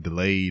sounded kind of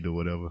delayed or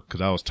whatever because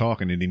I was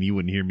talking and then he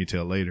wouldn't hear me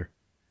till later.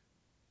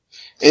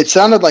 It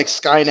sounded like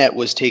Skynet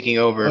was taking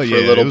over for a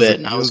little bit,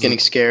 and I was getting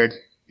scared.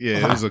 Yeah,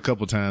 it was a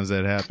couple times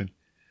that happened.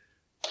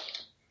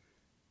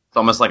 It's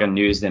almost like a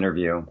news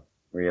interview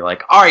where you're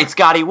like, all right,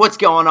 Scotty, what's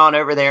going on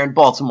over there in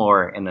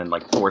Baltimore? And then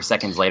like 4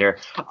 seconds later,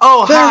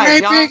 oh, hi,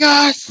 They're raping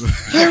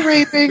us! They're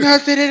raping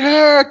us and it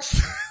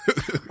hurts!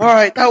 All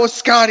right, that was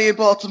Scotty in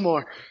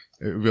Baltimore.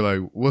 It would be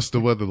like, what's the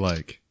weather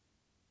like?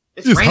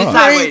 It's raining hot.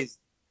 sideways.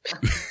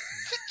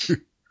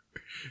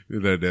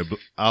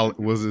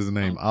 What's his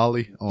name?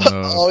 Ollie on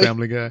Ollie.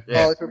 Family Guy?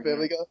 Yeah. Ollie from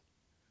Family Guy.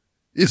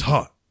 It's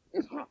hot.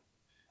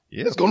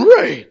 Yeah. It's gonna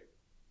rain.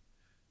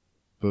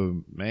 But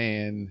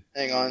man.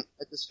 Hang on,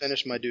 I just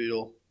finished my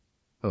doodle.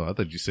 Oh, I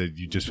thought you said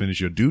you just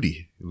finished your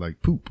duty.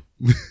 Like poop.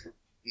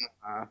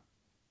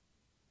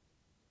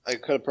 I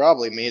could have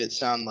probably made it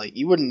sound like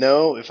you wouldn't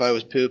know if I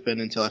was pooping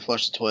until I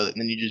flushed the toilet,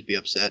 and then you'd just be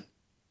upset.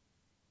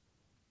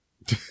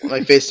 When I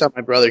FaceTime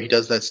my brother, he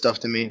does that stuff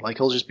to me. Like,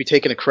 he'll just be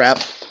taking a crap,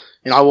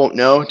 and I won't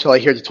know until I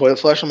hear the toilet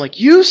flush. I'm like,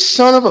 you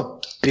son of a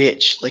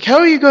bitch. Like, how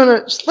are you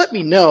gonna... Just let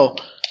me know.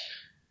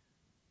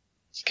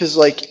 Because,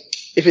 like,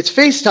 if it's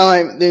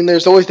FaceTime, then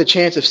there's always the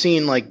chance of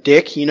seeing, like,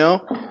 dick, you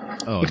know?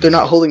 Oh, if they're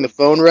not holding the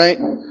phone right.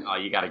 Oh,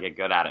 you got to get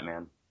good at it,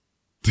 man.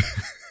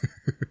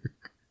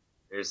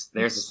 There's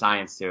a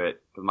science to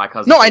it. 'Cause my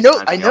cousin. No, I know,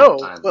 FaceTimes me all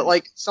the time, but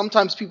like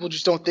sometimes people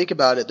just don't think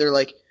about it. They're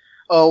like,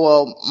 "Oh,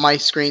 well, my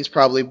screen's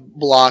probably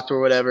blocked or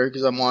whatever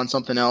because I'm on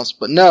something else."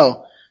 But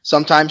no,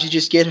 sometimes you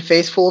just get a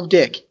face full of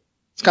dick.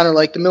 It's kind of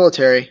like the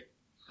military.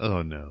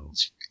 Oh no.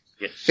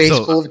 Face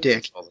full of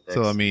dick.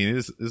 So I mean,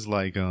 it's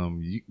like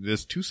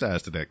there's two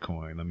sides to that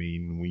coin. I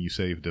mean, when you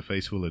say the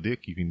face full of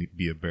dick, you can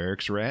be a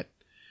barracks rat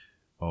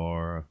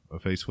or a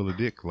face full of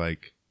dick.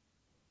 Like,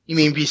 you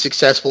mean be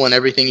successful in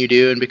everything you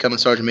do and become a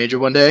sergeant major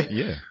one day?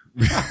 Yeah.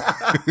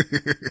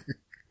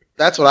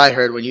 That's what I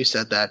heard when you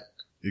said that.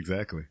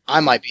 Exactly. I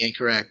might be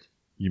incorrect.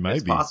 You might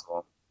it's be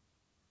possible.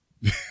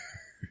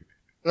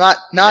 Not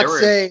There were-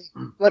 saying.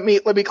 Let me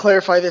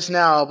clarify this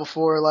now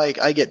before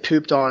I get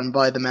pooped on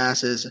by the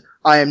masses.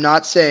 I am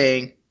not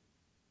saying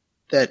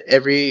that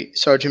every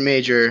sergeant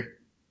major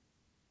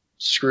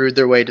screwed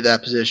their way to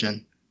that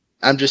position.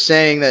 I'm just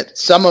saying that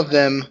some of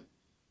them,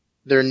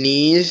 their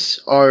knees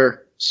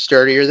are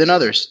sturdier than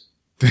others.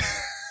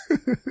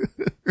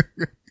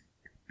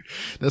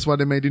 That's why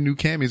they made the new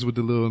camis with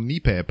the little knee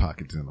pad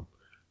pockets in them.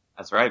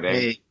 That's right,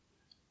 baby.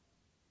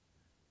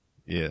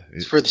 Hey, Yeah.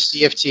 it's for the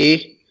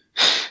CFT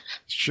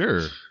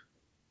Sure.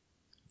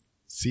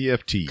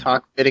 CFT.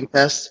 cockpitting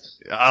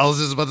test. I was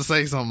just about to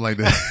say something like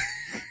that.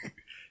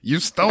 You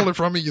stole it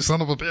from me, you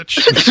son of a bitch.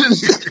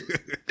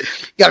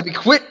 Gotta be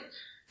quick.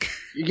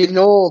 You're getting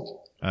old.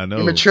 I know.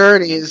 Your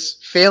maturity is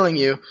failing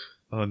you.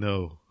 Oh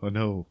no.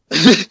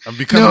 I'm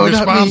becoming No,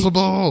 not me.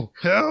 responsible.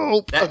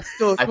 Help. That- I'm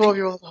still a I think-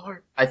 12-year-old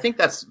heart. I think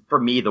that's, for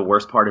me, the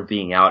worst part of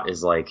being out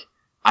is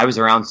I was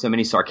around so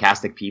many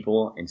sarcastic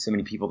people and so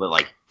many people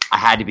that I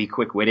had to be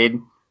quick-witted.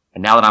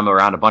 And now that I'm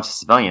around a bunch of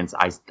civilians,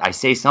 I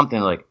say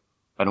something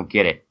I don't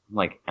get it. I'm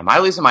like, am I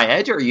losing my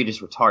edge or are you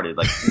just retarded?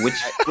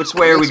 Which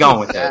way are we going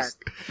with this?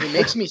 It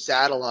makes me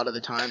sad a lot of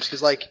the times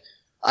because,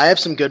 I have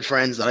some good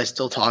friends that I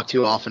still talk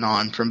to off and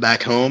on from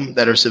back home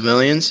that are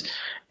civilians.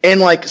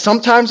 And,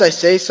 sometimes I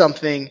say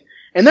something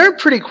and they're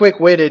pretty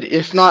quick-witted,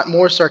 if not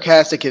more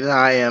sarcastic than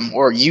I am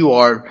or you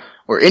are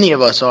or any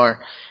of us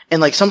are.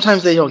 And,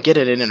 sometimes they don't get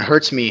it and it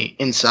hurts me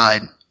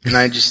inside. And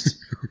I just,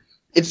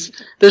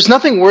 there's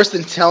nothing worse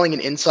than telling an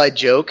inside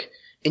joke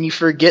and you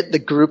forget the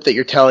group that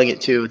you're telling it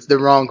to. It's the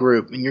wrong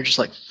group and you're just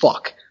like,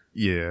 fuck.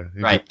 Yeah.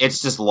 Right. It's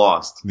just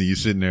lost. Then you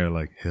sitting there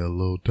like,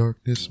 hello,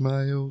 darkness,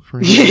 my old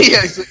friend.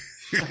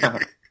 Yeah.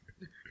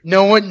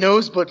 No one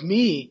knows but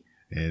me.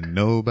 And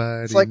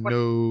nobody It's like when-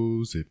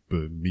 knows it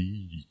but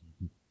me.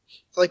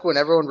 It's like when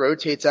everyone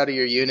rotates out of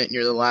your unit and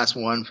you're the last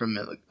one from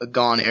a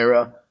gone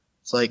era.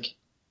 It's like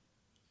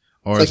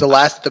the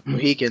last of the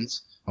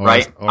Mohicans.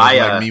 Right. Or it's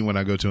like me when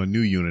I go to a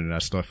new unit and I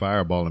start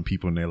fireballing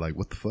people and they're like,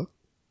 what the fuck?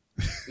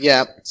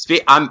 Yeah.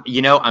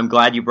 I'm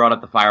glad you brought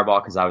up the fireball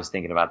because I was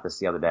thinking about this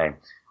the other day.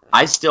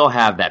 I still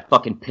have that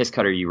fucking piss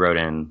cutter you wrote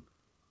in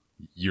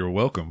You're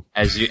welcome.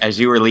 as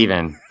you were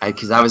leaving,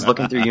 because I was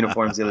looking through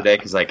uniforms the other day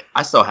because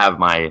I still have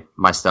my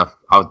stuff.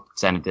 I'll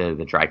send it to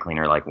the dry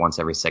cleaner once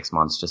every 6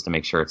 months just to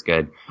make sure it's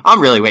good.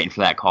 I'm really waiting for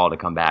that call to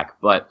come back,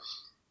 but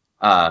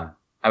I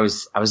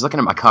was looking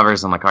at my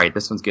covers. I'm like, all right,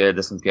 this one's good,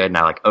 and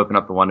I open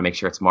up the one to make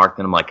sure it's marked,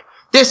 and I'm like,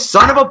 this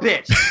son of a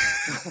bitch.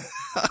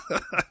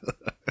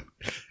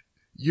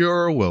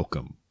 You're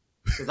welcome.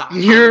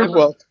 You're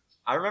welcome.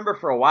 I remember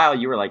for a while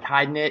you were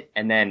hiding it,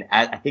 and then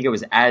I think it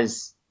was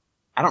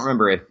I don't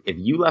remember if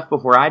you left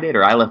before I did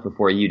or I left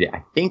before you did.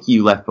 I think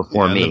you left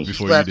before I me. left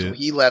before you did.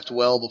 He left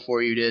well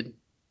before you did.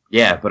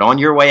 Yeah, but on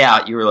your way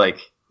out, you're like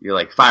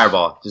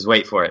fireball, just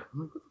wait for it. I'm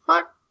like, what the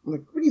fuck? I'm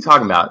like, what are you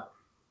talking about?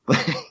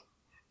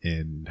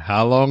 And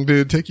how long did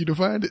it take you to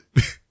find it?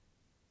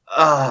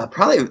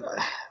 Probably.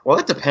 Well,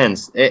 it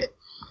depends.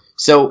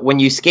 So when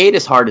you skate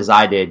as hard as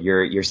I did,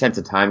 your sense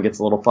of time gets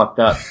a little fucked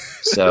up.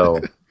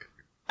 So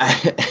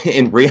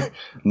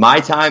my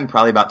time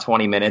probably about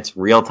 20 minutes.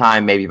 Real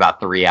time maybe about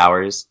 3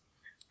 hours.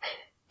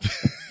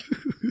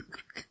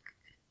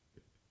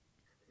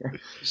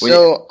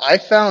 So I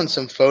found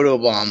some photo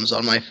bombs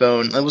on my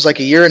phone. It was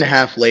a year and a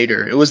half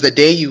later. It was the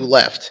day you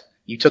left.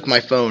 You took my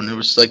phone. It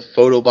was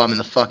photo bombing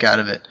the fuck out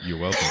of it. You're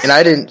welcome. And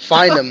I didn't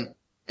find them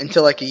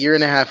until a year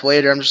and a half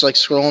later. I'm just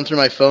scrolling through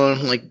my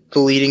phone,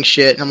 deleting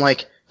shit. And I'm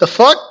like, the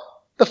fuck?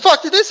 The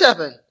fuck did this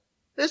happen?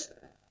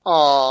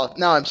 Now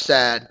I'm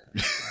sad.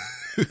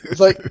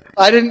 It's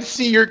I didn't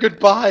see your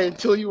goodbye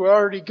until you were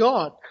already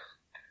gone.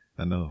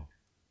 I know.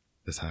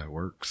 That's how it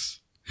works.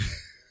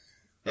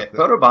 Yeah,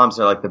 photo bombs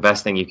are the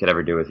best thing you could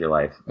ever do with your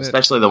life,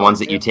 especially the ones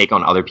that you take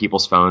on other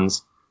people's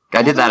phones.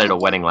 I did that at a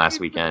wedding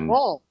last weekend.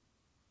 Ball.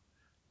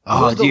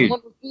 Oh, The dude.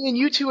 one with me and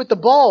you two at the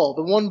ball.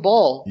 The one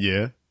ball.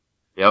 Yeah.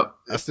 Yep.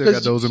 I still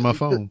got those in my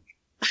phone.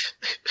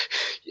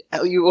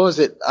 What was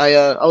it?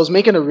 I was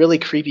making a really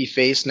creepy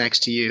face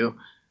next to you,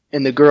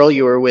 and the girl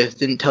you were with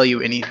didn't tell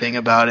you anything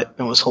about it.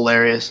 It was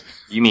hilarious.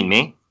 You mean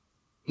me?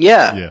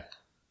 Yeah.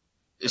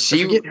 Yeah.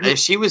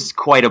 She was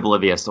quite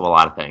oblivious to a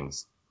lot of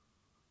things.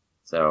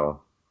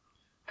 So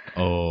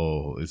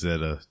Oh, is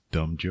that a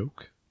dumb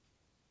joke?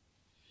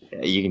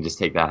 you can just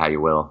take that how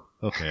you will.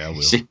 Okay, I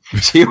will. She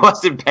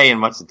wasn't paying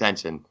much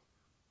attention.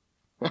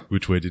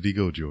 Which way did he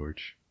go,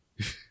 George?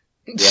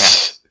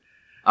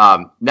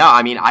 Yeah. No,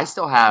 I mean, I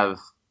still have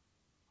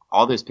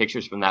all those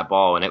pictures from that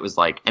ball, and it was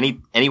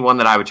any one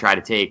that I would try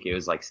to take, it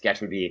was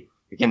Sketch would be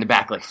in the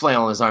back,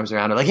 flailing his arms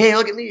around, hey,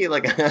 look at me,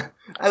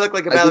 I look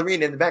like a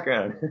ballerina in the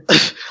background.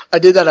 I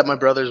did that at my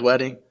brother's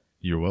wedding.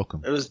 You're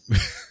welcome. It was,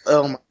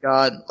 oh my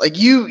god!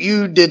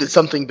 You did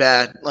something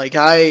bad.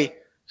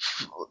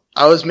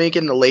 I was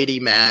making the lady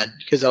mad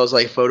because I was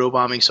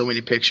photobombing so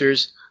many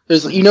pictures.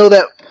 There's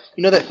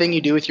that thing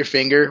you do with your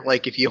finger,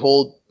 if you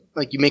hold.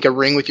 You make a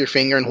ring with your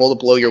finger and hold it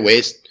below your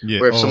waist. Yeah.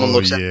 Where if someone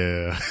looks at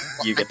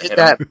You get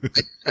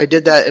I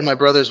did that in my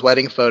brother's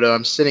wedding photo.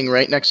 I'm sitting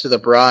right next to the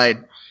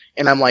bride,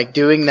 and I'm like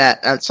doing that.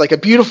 And it's like a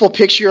beautiful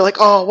picture. You're like,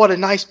 oh, what a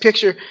nice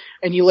picture.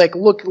 And you like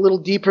look a little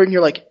deeper and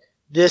you're like,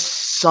 this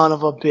son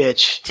of a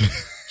bitch,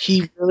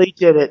 he really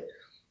did it.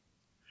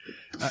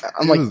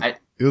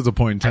 It was a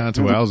point in time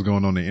to where I was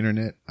going on the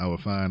internet. I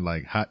would find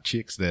like hot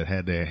chicks that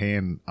had their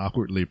hand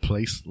awkwardly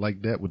placed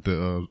like that with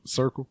the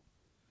circle.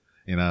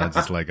 And I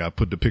just like, I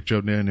put the picture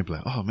up there and they'd be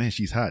like, oh man,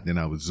 she's hot. Then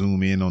I would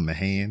zoom in on the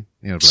hand.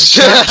 And I'd be like,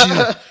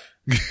 gotcha.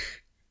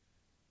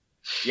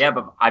 Yeah,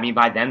 but I mean,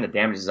 by then the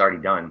damage is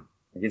already done.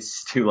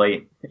 It's too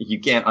late. You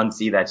can't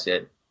unsee that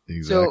shit.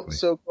 Exactly.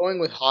 So going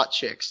with hot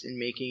chicks and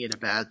making it a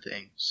bad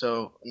thing.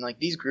 So in like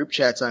these group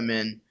chats I'm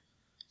in,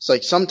 it's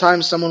like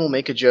sometimes someone will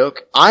make a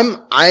joke.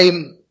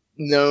 I'm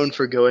known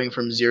for going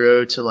from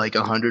 0 to like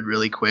 100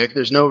 really quick.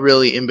 There's no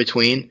really in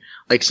between.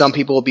 Like some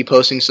people will be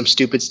posting some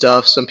stupid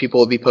stuff. Some people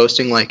will be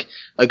posting like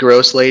a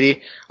gross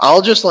lady.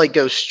 I'll just like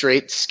go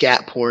straight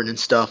scat porn and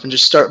stuff and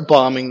just start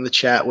bombing the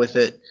chat with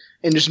it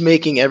and just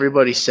making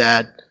everybody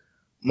sad.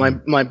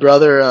 My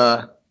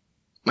brother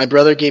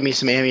gave me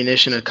some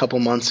ammunition a couple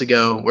months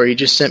ago where he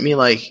just sent me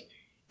like,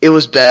 it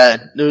was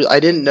bad.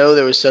 I didn't know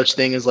there was such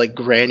thing as like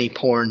granny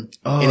porn.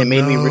 Oh, and it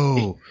made me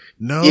really,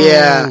 no.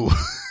 Yeah.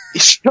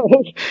 So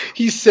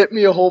he sent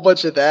me a whole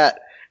bunch of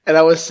that, and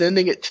I was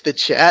sending it to the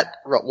chat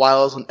while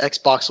I was on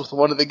Xbox with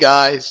one of the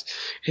guys,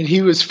 and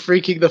he was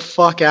freaking the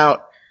fuck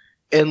out.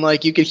 And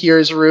like you could hear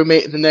his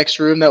roommate in the next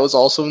room that was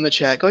also in the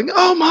chat going,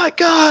 "Oh my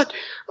god,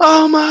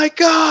 oh my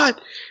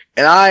god!"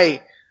 And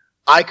I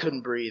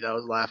couldn't breathe. I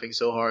was laughing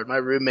so hard. My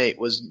roommate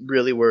was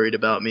really worried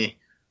about me.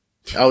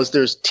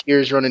 There's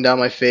tears running down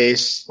my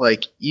face.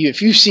 Like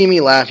if you see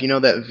me laugh, you know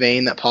that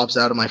vein that pops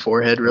out of my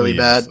forehead really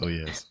bad. Oh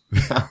yes.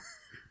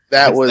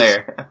 That was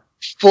there.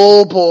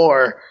 Full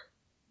bore.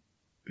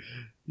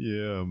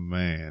 Yeah,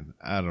 man.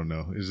 I don't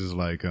know. It's just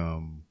like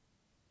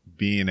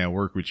being at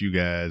work with you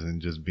guys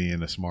and just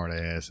being a smart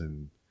ass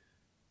and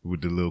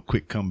with the little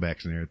quick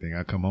comebacks and everything.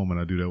 I come home and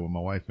I do that with my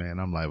wife, man.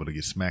 I'm liable to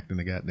get smacked in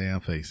the goddamn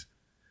face.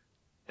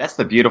 That's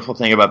the beautiful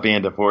thing about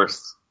being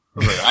divorced.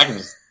 I can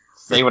just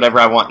say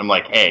whatever I want. And I'm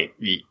like, hey,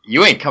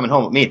 you ain't coming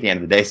home with me at the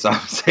end of the day, so I'll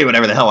say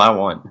whatever the hell I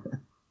want.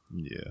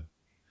 Yeah.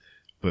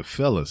 But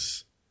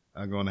fellas,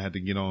 I'm going to have to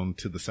get on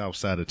to the south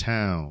side of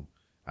town.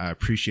 I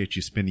appreciate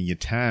you spending your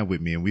time with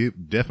me, and we'll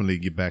definitely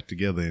get back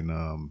together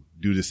and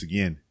do this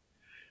again.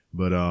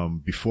 But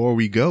before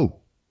we go,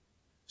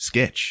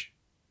 Sketch,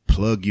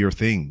 plug your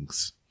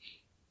things.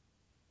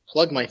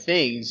 Plug my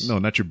things? No,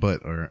 not your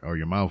butt or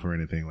your mouth or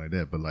anything like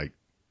that, but like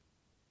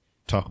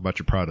talk about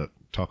your product,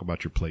 talk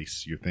about your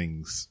place, your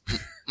things.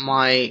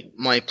 My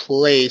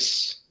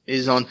place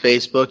is on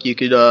Facebook. You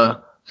could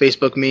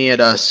Facebook me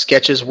at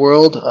Sketches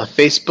World,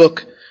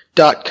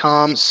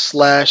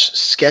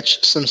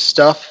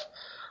 facebook.com/sketchsomestuff.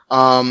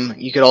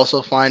 You could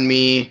also find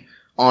me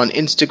on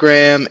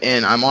Instagram,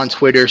 and I'm on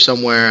Twitter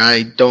somewhere.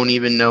 I don't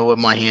even know what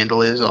my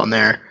handle is on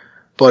there.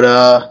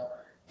 But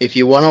if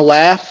you want to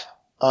laugh,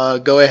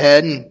 go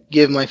ahead and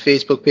give my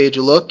Facebook page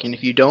a look, and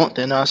if you don't,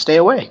 then stay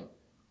away.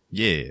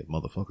 Yeah,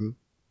 motherfucker.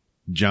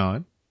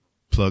 John,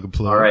 plug and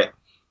plug. All right.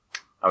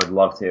 I would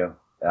love to.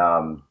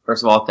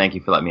 First of all, thank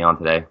you for letting me on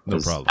today. It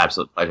was problem.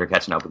 Absolute pleasure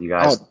catching up with you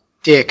guys. Oh,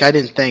 Dick, I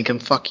didn't thank him.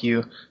 Fuck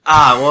you.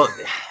 Well,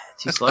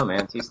 too slow,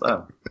 man. Too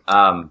slow.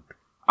 All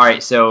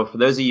right. So for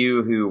those of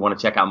you who want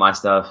to check out my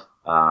stuff,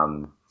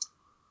 I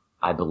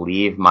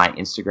believe my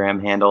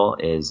Instagram handle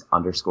is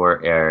it's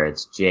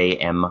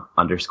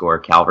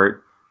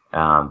JM_Calvert.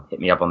 Hit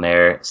me up on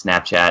there.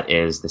 Snapchat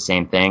is the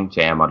same thing,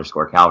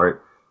 JM_Calvert.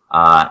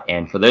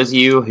 And for those of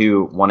you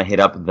who want to hit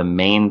up the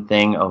main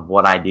thing of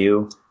what I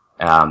do,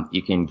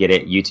 you can get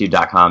it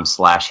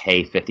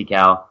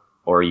youtube.com/hey50cal,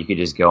 or you could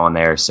just go on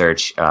there,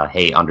 search,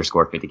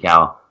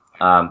 hey_50cal.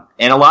 And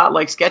a lot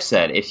like Sketch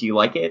said, if you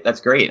like it, that's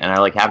great. And I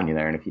like having you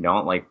there. And if you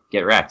don't, like,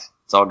 get wrecked.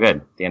 It's all good.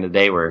 At the end of the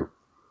day, we're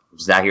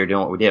just out here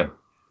doing what we do.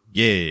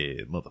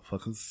 Yeah,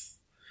 motherfuckers.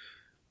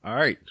 All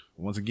right.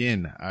 Once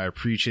again, I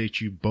appreciate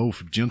you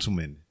both,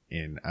 gentlemen,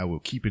 and I will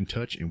keep in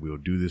touch, and we'll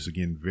do this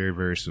again very,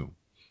 very soon.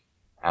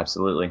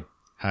 Absolutely.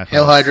 High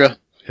Hail Hydra.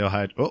 Hail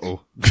Hydra.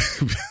 Uh-oh.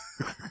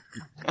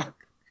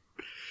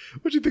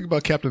 What'd you think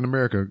about Captain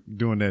America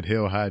doing that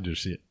Hail Hydra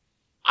shit?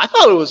 I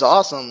thought it was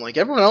awesome. Like,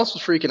 everyone else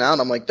was freaking out.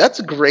 I'm like, that's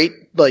a great,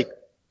 like,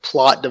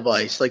 plot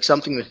device. Like,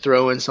 something to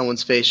throw in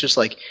someone's face. Just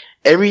like,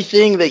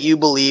 everything that you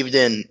believed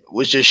in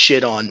was just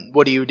shit on.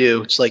 What do you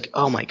do? It's like,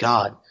 oh my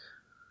god.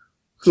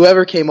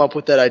 Whoever came up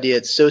with that idea,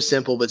 it's so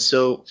simple, but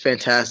so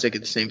fantastic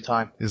at the same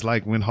time. It's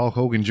like when Hulk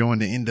Hogan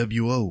joined the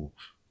NWO.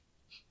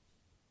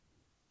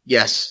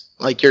 Yes.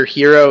 Like, your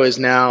hero is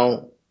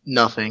now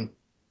nothing.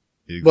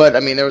 Exactly. But, I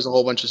mean, there was a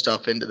whole bunch of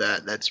stuff into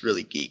that that's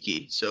really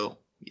geeky. So,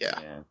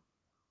 yeah.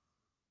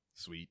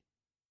 Sweet.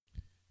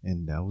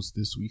 And that was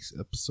this week's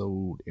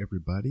episode,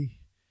 everybody.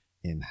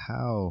 And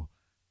how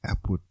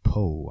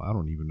apropos, I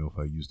don't even know if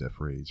I used that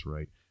phrase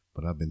right,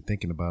 but I've been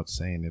thinking about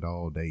saying it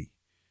all day,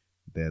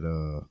 that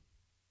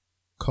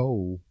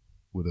Cole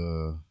would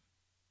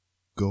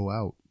go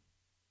out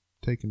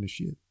taking the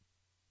shit.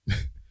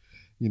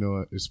 You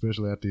know,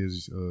 especially after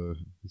he's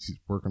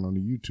working on a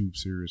YouTube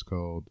series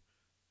called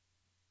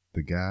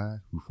the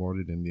guy who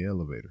farted in the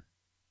elevator.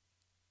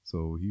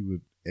 So he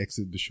would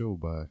exit the show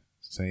by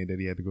saying that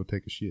he had to go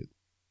take a shit.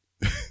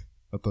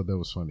 I thought that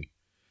was funny.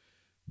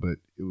 But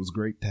it was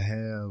great to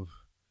have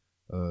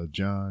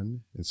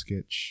John and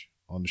Sketch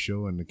on the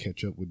show and to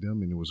catch up with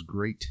them. And it was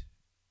great.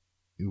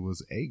 It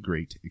was a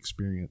great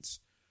experience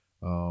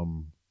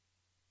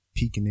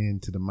peeking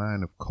into the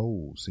mind of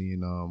Cole,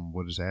 seeing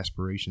what his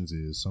aspirations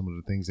is, some of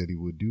the things that he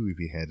would do if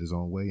he had his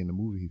own way in the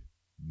movie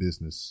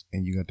business.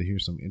 And you got to hear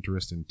some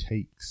interesting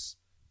takes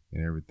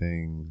and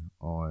everything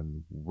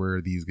on where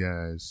these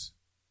guys,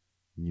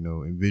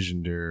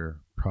 envision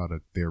their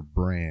product, their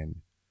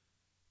brand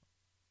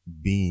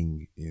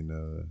being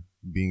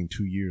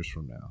 2 years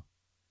from now.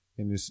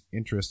 And it's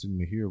interesting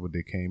to hear what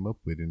they came up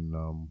with and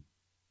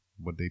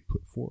what they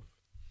put forth.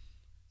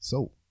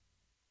 So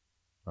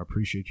I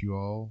appreciate you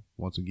all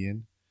once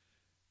again.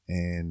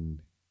 And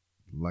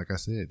like I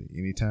said,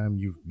 anytime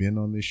you've been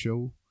on this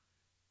show,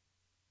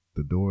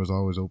 the door is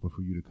always open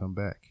for you to come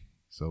back.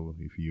 So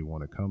if you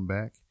want to come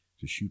back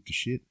to shoot the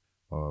shit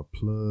or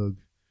plug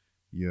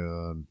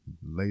your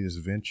latest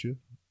venture,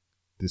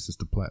 this is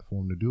the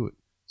platform to do it.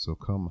 So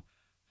come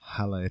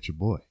holla at your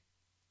boy.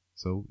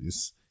 So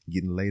it's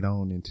getting late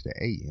on into the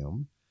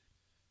AM.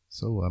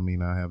 So, I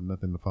have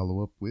nothing to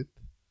follow up with.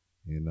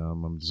 And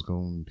I'm just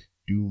going to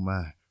do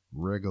my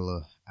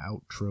regular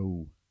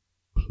outro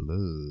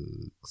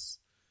plugs.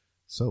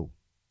 So,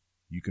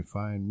 you can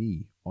find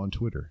me on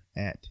Twitter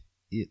at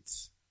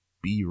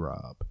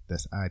itsbrob.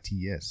 That's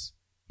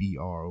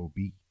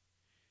ITSBROB.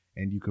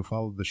 And you can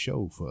follow the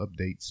show for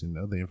updates and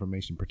other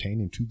information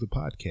pertaining to the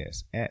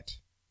podcast at,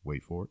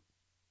 wait for it,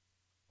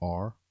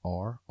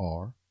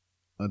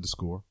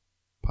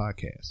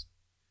 RRR_podcast.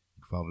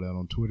 You can follow that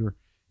on Twitter,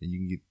 and you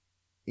can get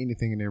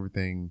anything and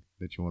everything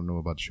that you want to know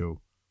about the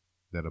show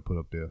that I put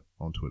up there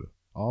on Twitter.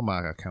 All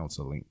my accounts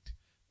are linked.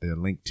 They're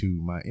linked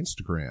to my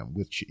Instagram,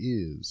 which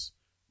is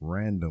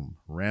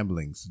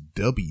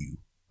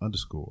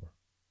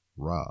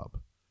randomramblingsw_Rob.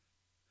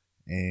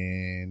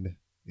 And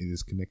it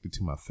is connected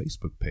to my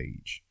Facebook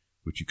page,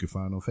 which you can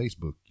find on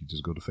Facebook. You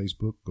just go to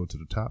Facebook, go to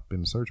the top in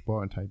the search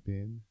bar and type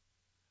in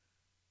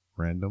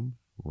Random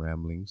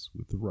Ramblings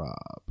with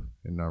Rob.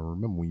 And now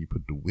remember, when you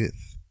put the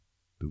width,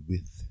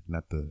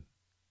 not the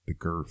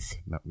girth.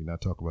 We're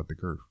not talking about the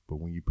girth, but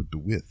when you put the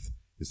width,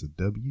 it's a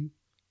W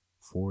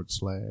 /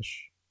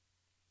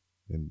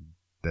 and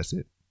that's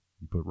it.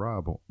 You put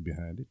Rob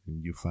behind it,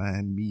 and you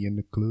find me in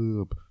the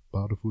club,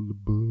 bottle full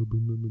of bub.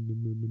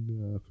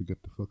 I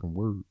forgot the fucking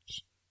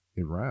words.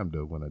 It rhymed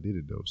though when I did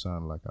it though. It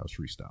sounded like I was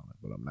freestyling,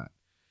 but I'm not.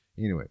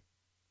 Anyway,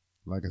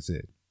 like I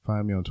said,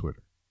 find me on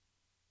Twitter,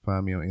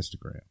 find me on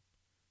Instagram,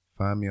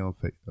 find me on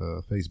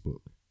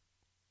Facebook.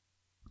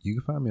 You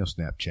can find me on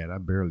Snapchat. I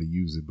barely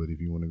use it, but if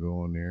you want to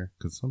go on there,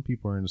 because some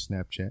people are in the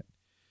Snapchat,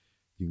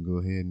 you can go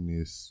ahead and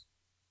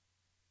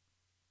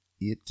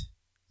it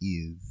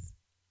is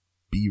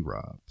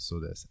B-Rob. So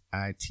that's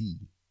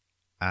ITISBROB.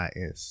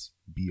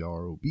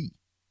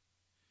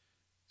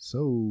 So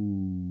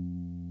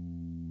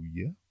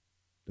yeah,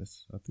 I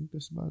think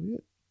that's about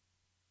it.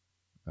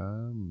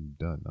 I'm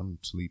done. I'm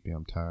sleepy.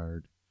 I'm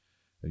tired.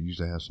 I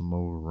usually have some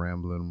more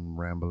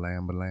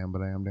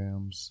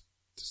ramblams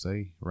to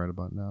say right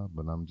about now,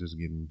 but I'm just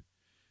getting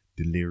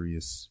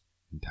delirious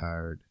and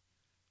tired.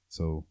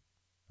 So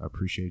I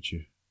appreciate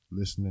you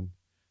listening.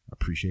 I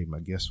appreciate my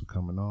guests for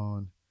coming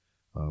on.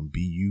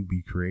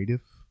 Be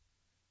creative,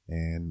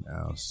 and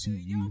I'll see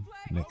you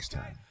next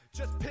time.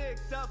 Just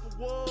picked up a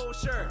wool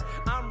shirt.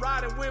 I'm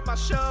riding with my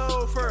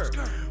chauffeur.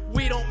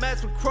 We don't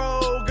mess with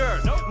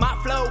Kroger. My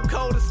flow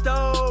cold as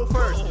stove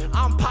first.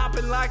 I'm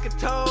popping like a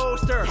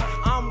toaster.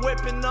 I'm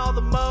whipping all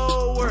the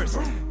mowers.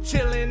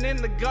 Chilling in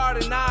the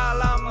garden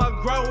aisle. I'm a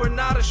grower,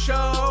 not a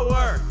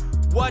shower.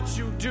 What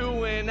you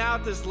doing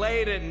out this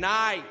late at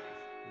night?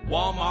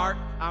 Walmart.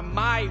 I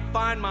might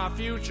find my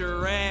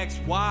future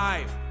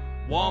ex-wife.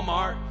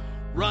 Walmart.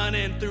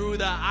 Running through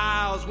the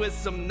aisles with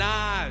some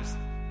knives.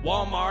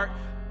 Walmart.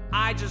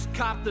 I just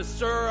copped the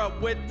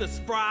syrup with the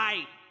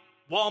Sprite.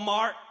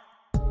 Walmart.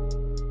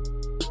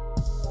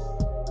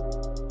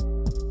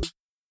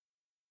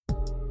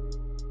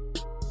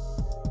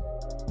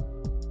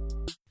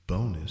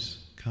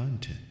 Bonus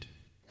content.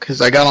 Because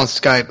I got on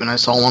Skype and I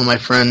saw one of my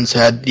friends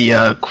had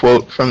the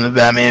quote from the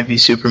Batman v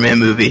Superman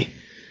movie.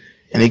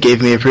 And it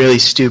gave me a really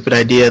stupid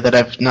idea that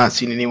I've not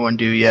seen anyone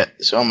do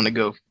yet. So I'm going to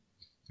go.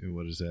 And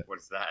what is that?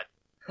 What's that?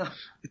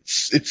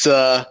 It's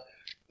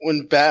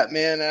when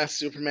Batman asks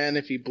Superman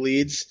if he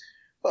bleeds,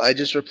 I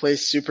just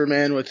replaced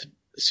Superman with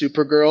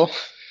Supergirl.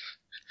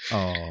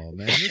 Oh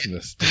man, this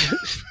is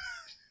stuff.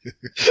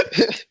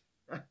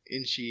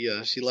 And she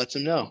lets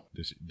him know.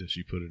 Does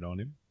she put it on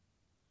him?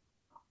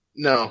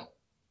 No.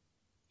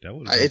 That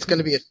was it's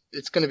gonna be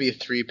a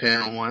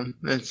 3-panel one.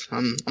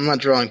 I'm not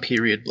drawing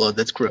period blood.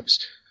 That's gross.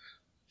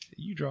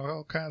 You draw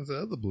all kinds of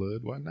other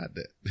blood. Why not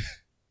that?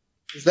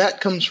 That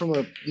comes from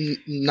a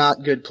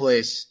not good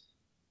place.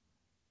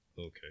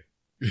 Okay.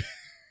 I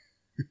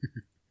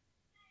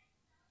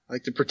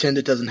like to pretend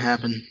it doesn't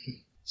happen.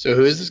 So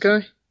who is this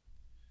guy?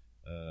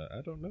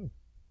 I don't know.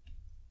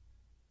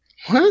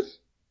 What?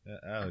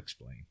 I'll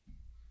explain.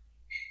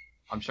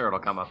 I'm sure it'll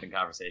come up in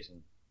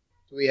conversation.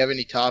 Do we have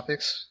any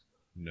topics?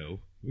 No.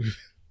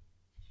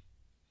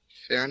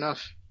 Fair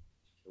enough.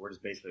 We're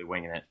just basically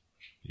winging it.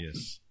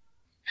 Yes.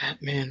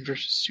 Batman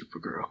versus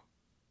Supergirl.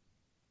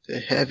 The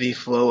heavy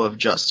flow of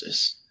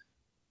justice.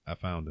 I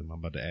found him. I'm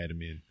about to add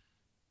him in.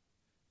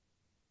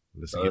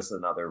 So this is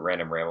another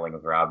random rambling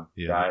with Rob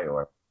guy,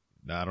 or?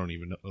 No, I don't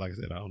even know. Like I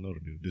said, I don't know the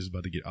dude. This is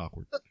about to get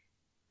awkward.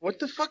 What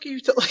the fuck are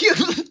you telling?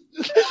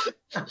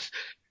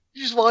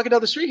 You just walking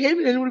down the street. Hey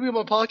man, you want to be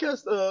on my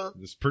podcast?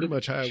 That's pretty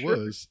much how it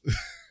was.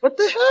 What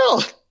the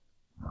hell?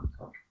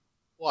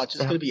 Watch,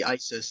 it's gonna be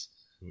ISIS.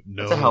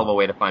 No. That's a hell of a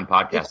way to find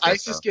podcasts. If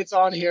ISIS gets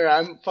on here,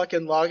 I'm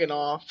fucking logging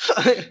off.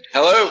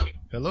 Hello.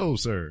 Hello,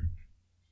 sir.